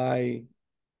 why,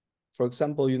 For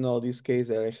example, this case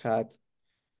that I had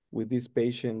with this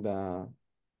patient that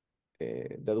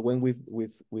went with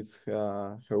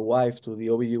her wife to the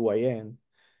OBGYN,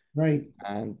 Right.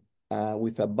 and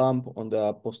with a bump on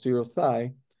the posterior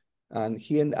thigh, and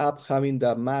he ended up having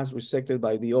the mass resected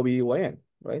by the OBGYN,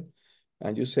 right?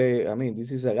 And you say, I mean,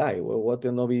 this is a guy. Well, what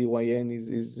an OBGYN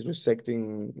is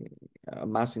resecting a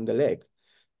mass in the leg.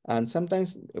 And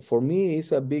sometimes for me,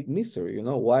 it's a big mystery,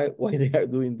 why they are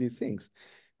doing these things.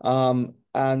 And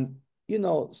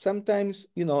sometimes,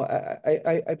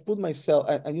 I put myself,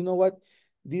 and you know what?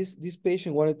 This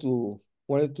patient wanted to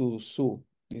sue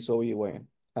this OBGYN.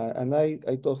 And I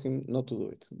told him not to do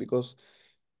it, because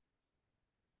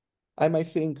I might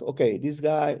think, okay, this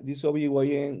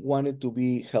OBGYN wanted to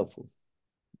be helpful,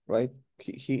 right?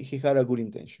 He had a good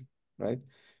intention, right?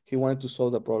 He wanted to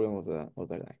solve the problem of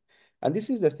the guy. And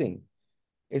this is the thing.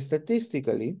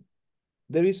 Statistically,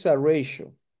 there is a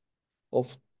ratio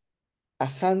of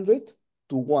 100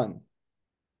 to 1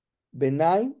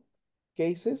 benign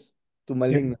cases to Yeah.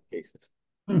 malignant cases.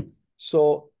 Hmm.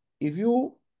 So if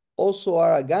you also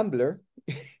are a gambler,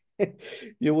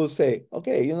 you will say,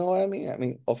 okay, you know what I mean? I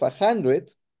mean, of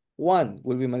 100, 1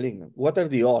 will be malignant. What are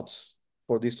the odds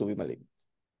for this to be malignant?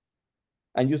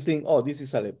 And you think, oh, this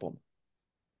is a lipoma.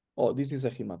 Oh, this is a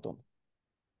hematoma,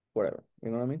 whatever. You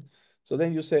know what I mean? So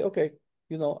then you say, okay,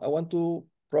 I want to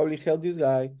probably help this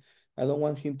guy. I don't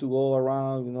want him to go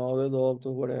around, the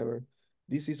doctor, whatever.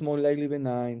 This is more likely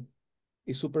benign.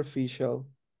 It's superficial.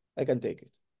 I can take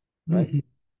it, right? Mhm.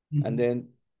 And Mhm.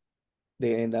 then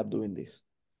they end up doing this.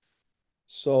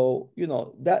 So,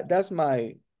 that's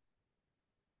my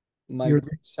You're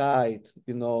good side,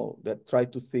 that try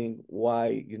to think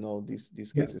why, these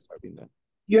Yeah. cases are being done.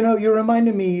 You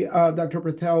reminded me, Dr.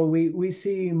 Patel, we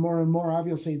see more and more,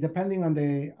 obviously, depending on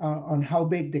the on how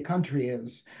big the country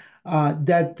is,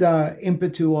 that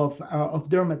impetu of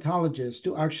dermatologists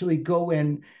to actually go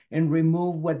in and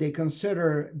remove what they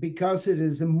consider, because it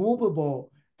is a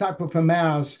movable type of a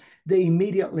mass, they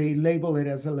immediately label it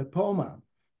as a lipoma.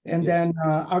 And Yes. then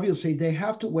obviously they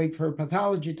have to wait for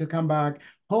pathology to come back,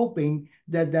 hoping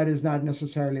that that is not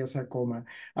necessarily a sarcoma.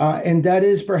 And that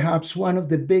is perhaps one of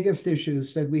the biggest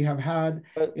issues that we have had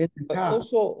But in the but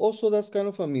also past. also that's kind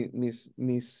of a miss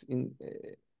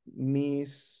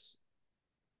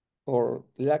or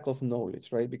lack of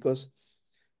knowledge, right? Because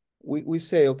we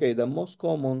say, okay, the most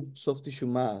common soft tissue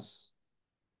mass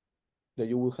that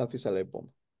you will have is a lipoma,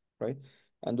 right?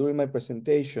 And during my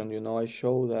presentation, I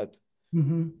show that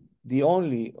Mhm.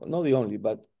 not the only,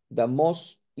 but the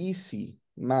most easy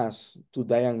mass to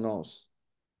diagnose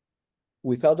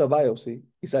without a biopsy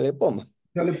is a lipoma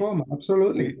The lipoma,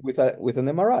 absolutely. with an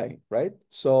MRI, right?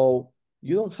 So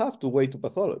you don't have to wait to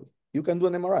pathology. You can do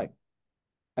an MRI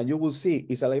and you will see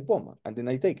it's a lipoma, and then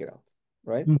I take it out,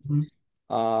 right? Mhm.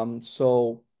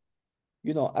 So,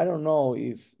 I don't know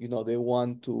if, they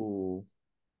want to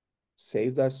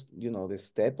save that, the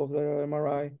step of the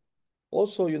MRI.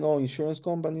 Also, insurance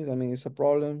companies, I mean, it's a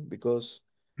problem because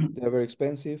they're very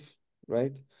expensive,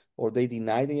 right? Or they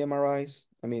deny the MRIs.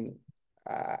 I mean,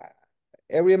 uh,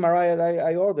 every MRI that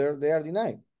I order, they are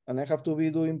denied, and I have to be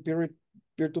doing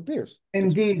peer-to-peers to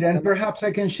explain Indeed, why and I'm not. perhaps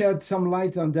I can shed some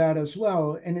light on that as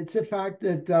well. And it's a fact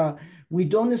that we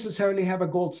don't necessarily have a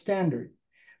gold standard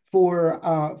for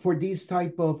these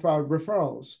type of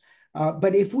referrals.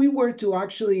 But if we were to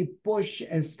actually push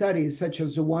a study such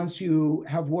as the ones you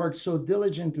have worked so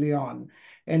diligently on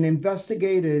and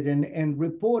investigated and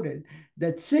reported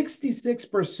that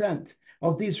 66%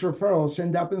 of these referrals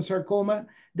end up in sarcoma,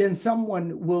 then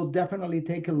someone will definitely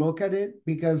take a look at it,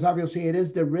 because obviously it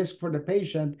is the risk for the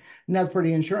patient, not for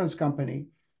the insurance company.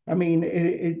 I mean,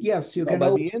 yes, you No, can but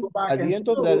always go back at and the end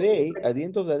of the sue. day,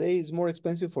 it's more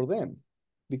expensive for them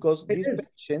because It these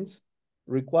is. patients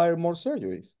require more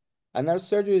surgeries, and our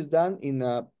surgery is done in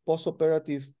a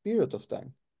post-operative period of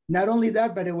time. Not only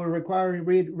that, but it will require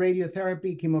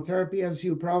radiotherapy, chemotherapy, as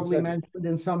you probably Exactly. mentioned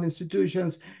in some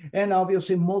institutions, and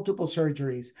obviously multiple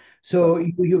surgeries. So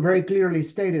Exactly. you very clearly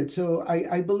stated. So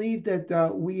I believe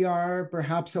that we are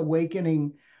perhaps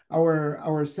awakening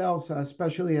ourselves,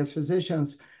 especially as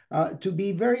physicians, to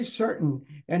be very certain.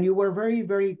 And you were very,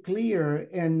 very clear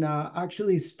in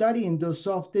actually studying those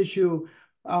soft tissue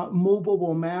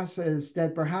movable masses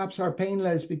that perhaps are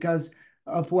painless because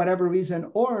of whatever reason,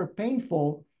 or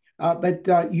painful, but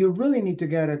you really need to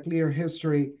get a clear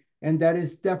history, and that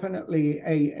is definitely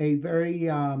a very,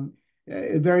 I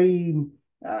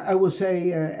will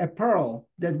say, a pearl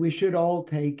that we should all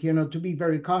take, to be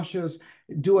very cautious,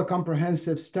 do a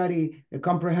comprehensive study, a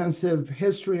comprehensive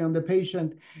history on the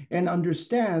patient, and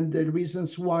understand the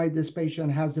reasons why this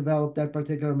patient has developed that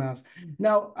particular mass.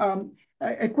 Now,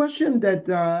 a question that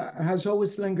has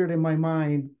always lingered in my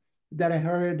mind that I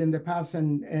heard in the past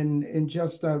and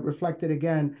just reflected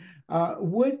again,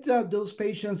 would those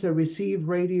patients that receive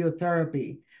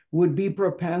radiotherapy would be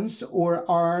propense, or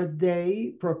are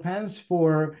they propense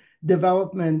for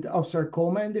development of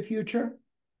sarcoma in the future?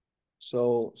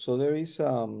 So there is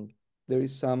some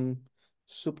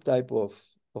subtype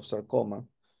of sarcoma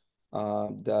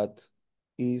that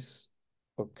is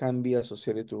or can be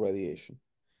associated to radiation.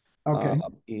 Okay.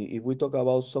 If we talk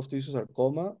about soft tissue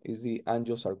sarcoma, is the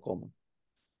angiosarcoma.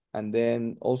 And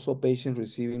then also patients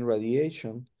receiving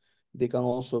radiation, they can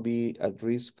also be at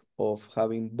risk of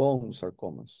having bone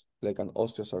sarcomas, like an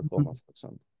osteosarcoma, for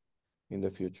example, in the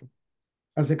future.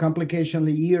 As a complication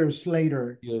years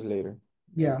later. Years later.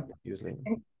 Yeah. Years later.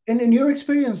 And in your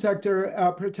experience, Dr.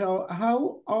 Pretell,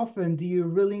 how often do you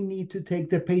really need to take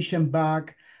the patient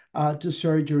back to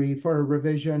surgery for a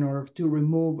revision or to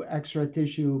remove extra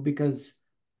tissue because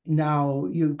now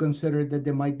you consider that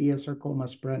there might be a sarcoma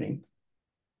spreading?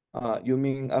 You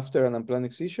mean after an unplanned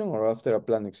excision or after a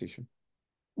planned excision?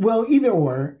 Well, either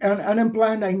or. And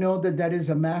unplanned, I know that that is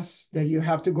a mess that you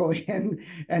have to go in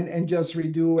and just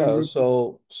redo and Well, re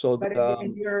so but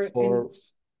in your in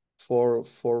for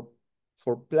for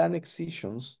for planned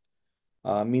excisions,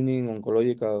 meaning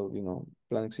oncological,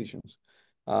 planned excisions,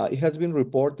 it has been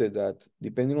reported that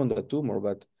depending on the tumor,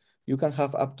 but you can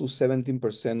have up to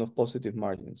 17% of positive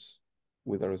margins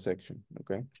with a resection.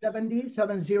 Okay. 70?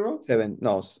 No, 10.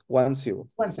 17,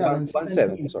 17,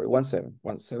 17. sorry,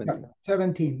 17. Yeah,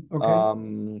 17. Okay.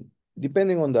 Um,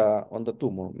 Depending on the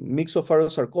tumor, mix of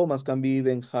sarcomas can be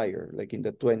even higher, like in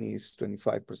the 20s,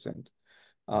 25%.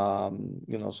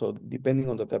 So depending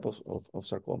on the type of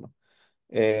sarcoma.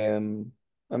 I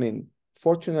mean,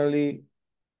 fortunately,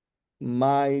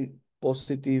 my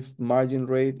positive margin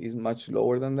rate is much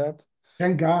lower than that.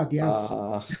 Thank God, yes.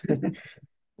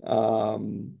 Uh,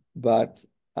 but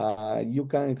you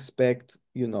can expect,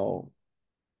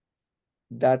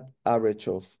 that average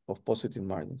of positive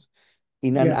margins.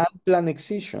 In an Yes. unplanned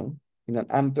excision,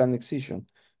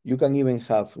 you can even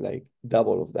have like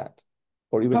double of that,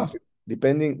 or even Huh, triple,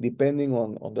 depending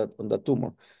on the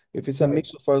tumor. If it's a right.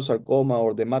 mixed sarcoma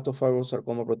or the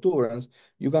hematofibrosarcoma protuberance,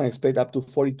 you can expect up to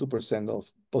 42% of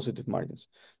positive margins.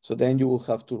 So then you will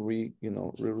have to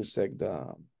re-resect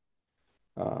the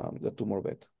tumor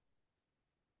bed.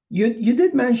 You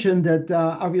did mention that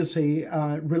obviously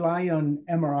rely on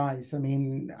MRIs. I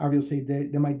mean, obviously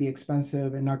they might be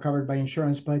expensive and not covered by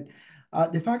insurance, but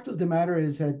the fact of the matter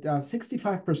is that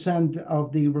 65%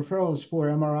 of the referrals for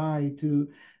MRI to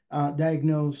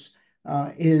diagnose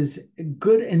is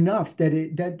good enough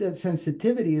that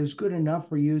sensitivity is good enough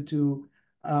for you to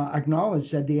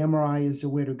acknowledge that the MRI is the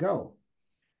way to go.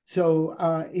 So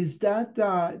is that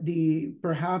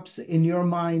perhaps in your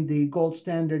mind the gold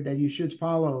standard that you should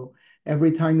follow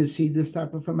every time you see this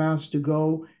type of a mass to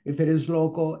go, if it is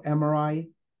local, MRI?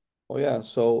 Oh yeah,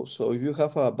 so if you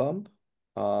have a bump,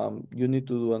 you need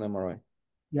to do an MRI.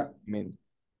 Yeah, I mean,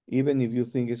 even if you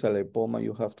think it's a lipoma,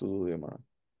 you have to do the MRI.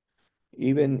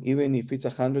 Even if it's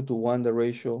 100-to-1 the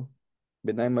ratio,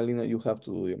 benign malignant, you have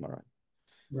to do the MRI.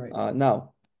 right.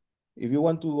 Now, if you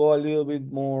want to go a little bit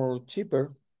more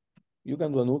cheaper, you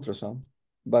can do an ultrasound.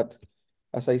 But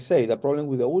as I say, the problem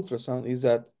with the ultrasound is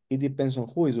that it depends on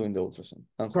who is doing the ultrasound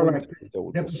and who Correct. interprets the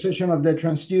The ultrasound. position of the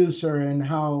transducer and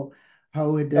how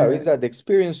it Yeah, it's that the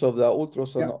experience of the yeah,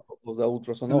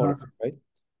 ultrasonography, enlarge. right?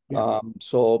 Yeah,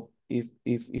 So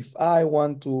if I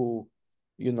want to,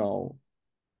 you know,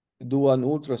 do an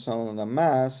ultrasound on a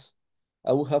mass,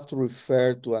 I would have to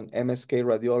refer to an MSK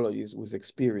radiologist with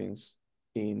experience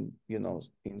in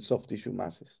soft tissue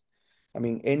masses. I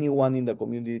mean, anyone in the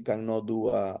community cannot do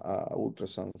a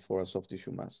ultrasound for a soft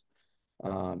tissue mass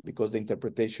because the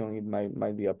interpretation it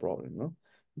might be a problem, no?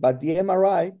 But the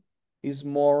MRI is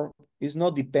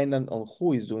not dependent on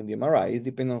who is doing the MRI. It's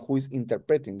dependent on who is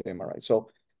interpreting the MRI. So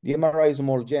the MRI is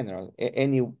more general.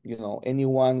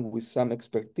 Anyone with some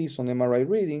expertise on MRI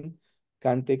reading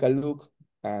can take a look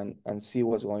and see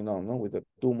what's going on, no, with the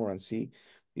tumor and see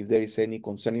if there is any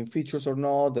concerning features or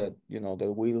not that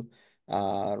that will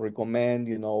recommend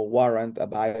warrant a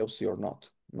biopsy or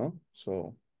not, no.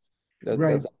 So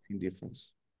right. that's the main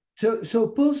difference. So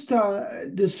post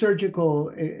the surgical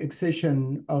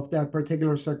excision of that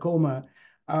particular sarcoma,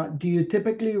 do you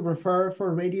typically refer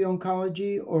for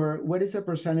radio-oncology, or what is the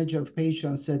percentage of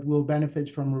patients that will benefit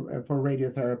from for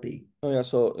radiotherapy? Oh yeah,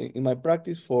 so in my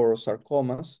practice for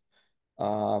sarcomas,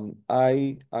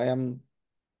 I am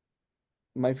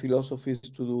my philosophy is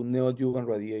to do neoadjuvant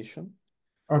radiation,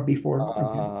 or before?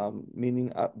 Okay.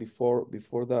 meaning before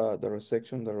the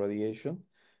resection, the radiation,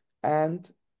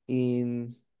 and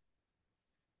in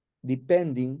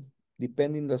depending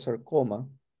the sarcoma,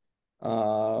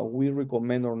 we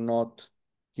recommend or not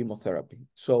chemotherapy.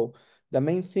 So the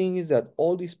main thing is that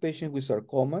all these patients with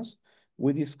sarcomas,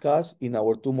 we discuss in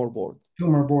our tumor board.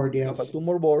 Tumor board, We have a yes.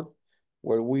 tumor board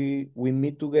where we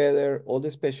meet together, all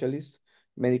the specialists,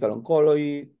 medical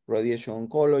oncology, radiation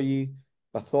oncology,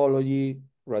 pathology,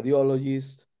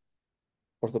 radiologists,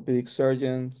 orthopedic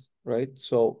surgeons, right?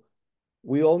 So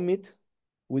we all meet,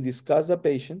 we discuss the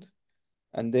patient,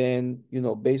 and then,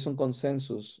 based on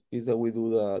consensus is that we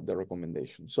do the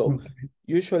recommendation. So Okay.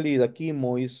 usually the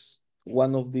chemo is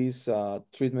one of these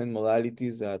treatment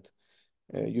modalities that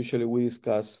usually we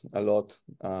discuss a lot,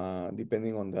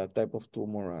 depending on the type of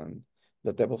tumor and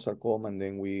the type of sarcoma, and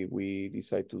then we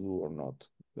decide to do or not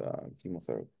the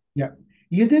chemotherapy. Yeah.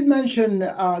 You did mention,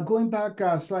 going back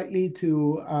slightly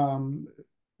to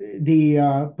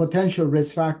the potential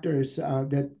risk factors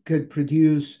that could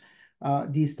produce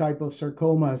these type of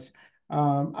sarcomas.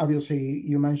 Obviously,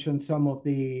 you mentioned some of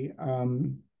the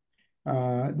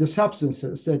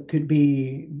substances that could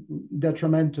be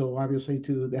detrimental, obviously,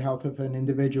 to the health of an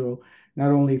individual,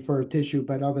 not only for tissue,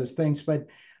 but other things. But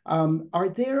are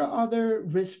there other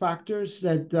risk factors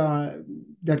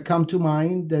that come to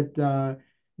mind that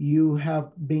you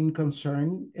have been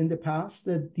concerned in the past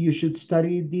that you should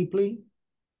study deeply?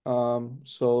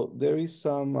 So there is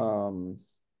some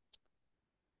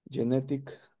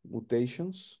genetic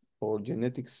mutations or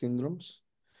genetic syndromes,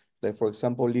 like for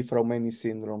example, Li-Fraumeni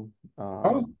syndrome.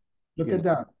 Oh, look at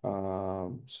that.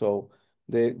 So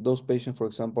those patients, for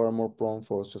example, are more prone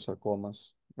for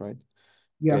osteosarcomas, right?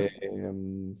 Yeah.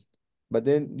 Um, but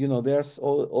then, there's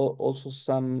also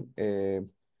some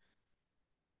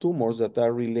tumors that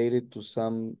are related to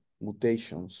some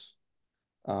mutations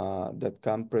that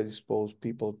can predispose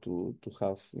people to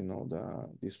have,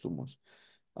 these tumors.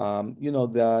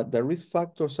 The risk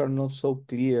factors are not so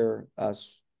clear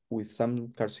as with some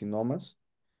carcinomas,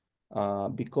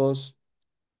 because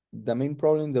the main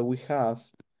problem that we have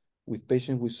with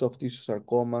patients with soft tissue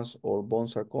sarcomas or bone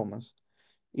sarcomas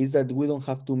is that we don't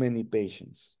have too many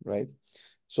patients, right?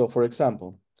 So for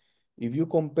example, if you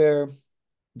compare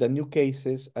the new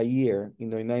cases a year in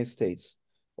the United States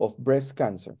of breast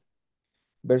cancer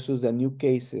versus the new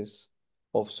cases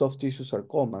of soft tissue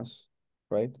sarcomas,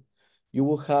 right? You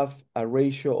will have a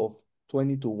ratio of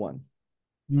 20 to 1.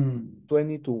 Mm.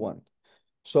 20 to 1.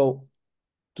 So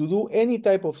to do any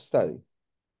type of study,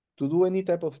 let's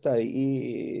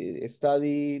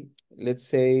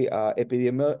say,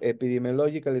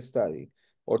 epidemiological study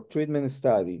or treatment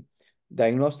study,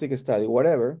 diagnostic study,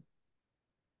 whatever,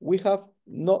 we have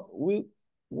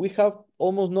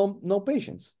almost no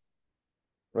patients,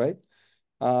 right?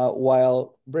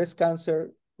 While breast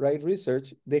cancer, right,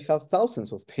 research, they have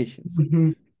thousands of patients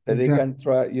Mhm. that they Exactly. can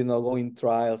try, go in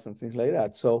trials and things like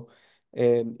that. So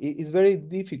it's very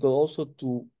difficult also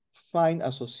to find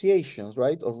associations,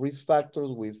 right, of risk factors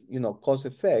with, cause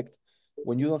effect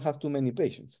when you don't have too many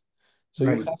patients. So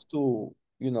you Right. have to,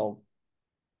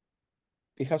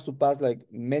 it has to pass like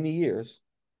many years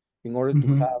in order to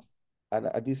Mhm. have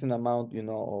a decent amount,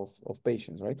 of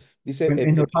patients, right? These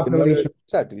In the population.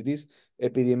 exactly, these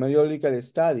epidemiological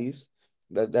studies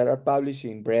that are published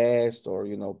in breast or,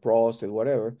 prostate,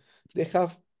 whatever, they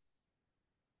have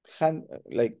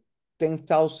like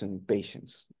 10,000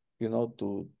 patients,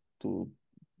 to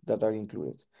that are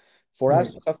included. For us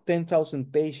Right. to have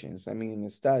 10,000 patients, I mean, in a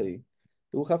study,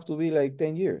 it will have to be like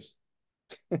 10 years,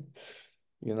 I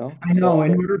know. In So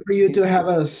order for you it, to have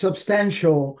a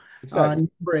substantial exactly,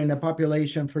 number in a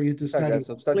population for you to exactly, a study,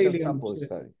 substantial completely sample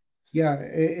understood. study. Yeah,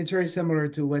 it's very similar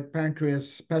to what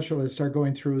pancreas specialists are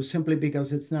going through, simply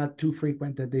because it's not too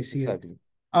frequent that they see it. Exactly.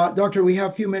 Doctor, we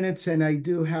have a few minutes, and I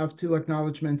do have two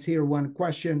acknowledgments here. One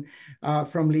question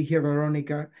from Ligia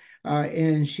Veronica,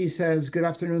 and she says, "Good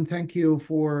afternoon. Thank you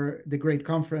for the great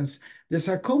conference. The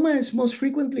sarcoma is most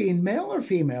frequently in male or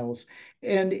females?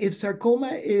 And if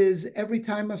sarcoma is every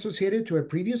time associated to a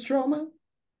previous trauma?"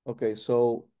 Okay,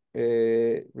 so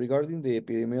regarding the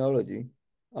epidemiology,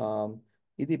 um,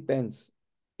 it depends.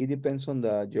 It depends on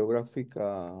the geographic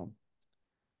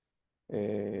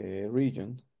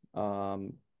region.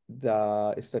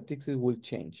 The statistics will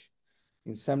change.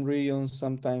 In some regions,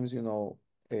 sometimes,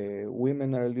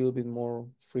 women are a little bit more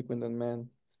frequent than men.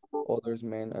 Others,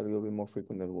 men are a little bit more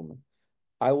frequent than women.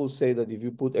 I will say that if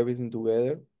you put everything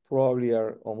together, probably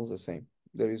are almost the same.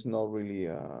 There is not really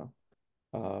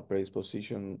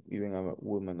predisposition, even a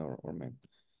woman or men.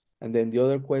 And then the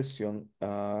other question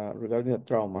regarding the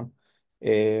trauma,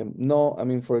 no, I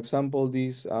mean, for example,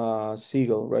 this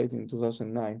Siegel, right, in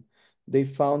 2009, they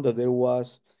found that there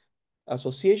was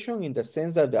association in the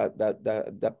sense that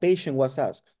the patient was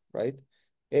asked, right?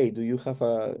 Hey, do you have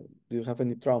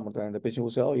any trauma? And the patient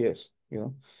will say, oh, yes,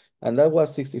 and that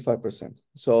was 65%.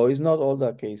 So it's not all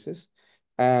the cases.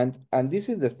 And this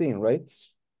is the thing, right?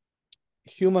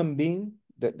 Human being,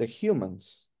 the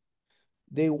humans,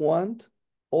 they want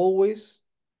always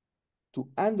to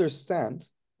understand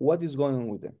what is going on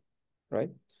with them,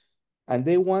 right? And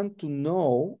they want to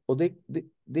know, or they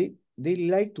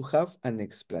like to have an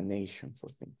explanation for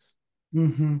things.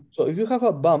 Mm-hmm. So if you have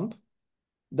a bump,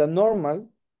 the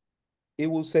normal, it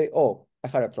will say, oh, I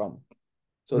had a trauma.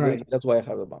 So Right. that's why I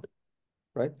have a bump,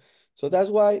 right? So that's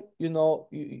why,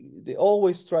 they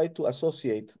always try to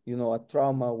associate, a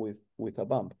trauma with a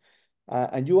bump.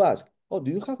 And you ask, oh,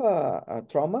 do you have a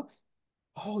trauma?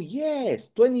 Oh, yes,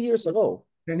 20 years ago,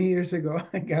 20 years ago,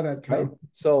 I got a right? trauma.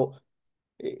 So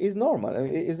it's normal. I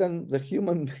mean, it's the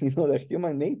human, the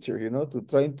human nature, to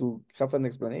trying to have an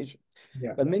explanation.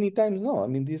 Yeah. But many times, no. I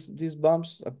mean, these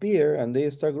bumps appear and they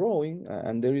start growing,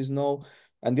 and there is no.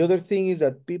 And the other thing is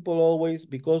that people always,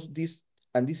 because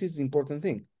and this is the important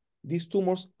thing, these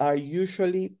tumors are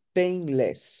usually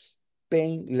painless,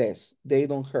 painless. They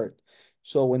don't hurt.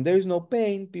 So when there is no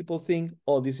pain, people think,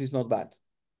 oh, this is not bad,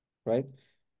 right?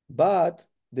 But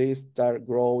they start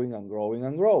growing and growing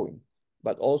and growing.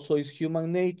 But also it's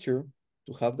human nature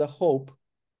to have the hope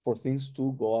for things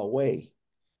to go away.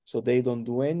 So they don't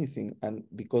do anything. And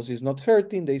because it's not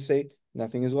hurting, they say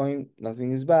nothing is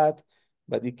bad,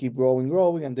 but they keep growing,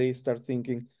 growing, and they start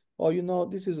thinking, oh,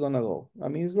 this is gonna go. I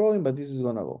mean, it's growing, but this is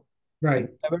gonna go. And Right.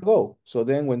 never go. So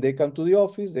then when they come to the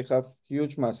office, they have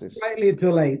huge masses Slightly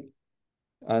too late.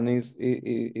 and it's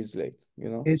late,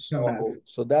 It's a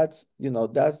So mess.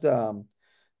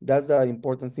 that's the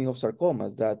important thing of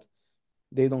sarcomas, that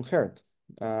they don't hurt.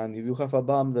 And if you have a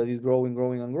bump that is growing,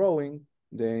 growing, and growing,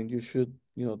 then you should,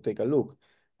 take a look.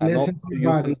 And Listen also to your you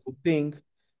have body. to think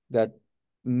that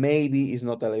maybe it's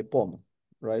not a lipoma,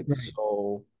 right? Right.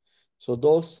 So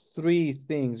those three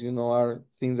things, are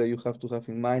things that you have to have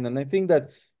in mind. And I think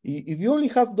that if you only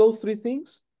have those three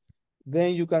things,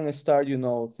 then you can start,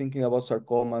 thinking about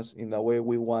sarcomas in the way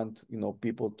we want,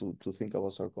 people to think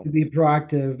about To sarcomas. be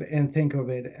proactive and think of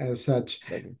it as such.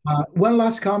 Exactly. One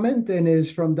last comment, and is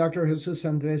from Dr. Jesus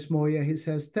Andres Moya. He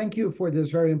says, thank you for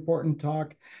this very important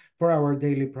talk for our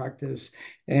daily practice.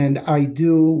 And I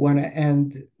do want to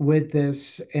end with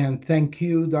this and thank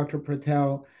you, Dr.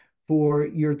 Pretell, for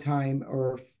your time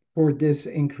or for this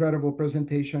incredible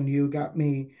presentation. You got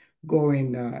me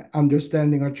going,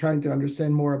 understanding or trying to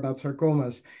understand more about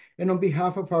sarcomas. And on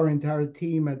behalf of our entire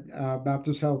team at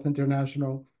Baptist Health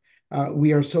International,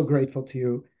 we are so grateful to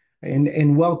you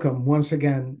and welcome once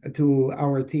again to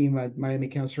our team at Miami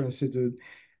Cancer Institute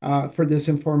for this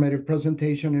informative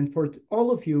presentation and for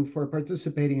all of you for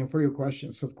participating and for your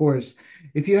questions. Of course,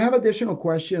 if you have additional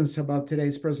questions about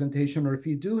today's presentation, or if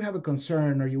you do have a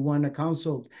concern or you want to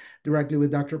consult directly with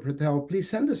Dr. Pretell, please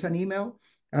send us an email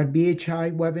at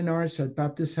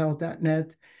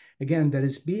BHIWebinars@baptisthealth.net. Again, that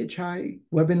is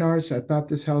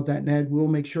BHIWebinars@baptisthealth.net. We'll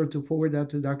make sure to forward that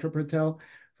to Dr. Pretell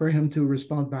for him to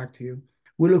respond back to you.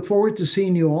 We look forward to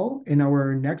seeing you all in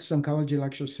our next oncology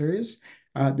lecture series.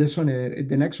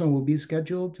 The next one will be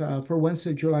scheduled for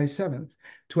Wednesday, July 7th,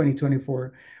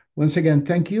 2024. Once again,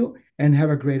 thank you and have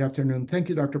a great afternoon. Thank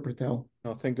you, Dr. Patel.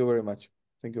 No, thank you very much.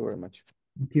 Thank you very much.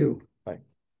 Thank you.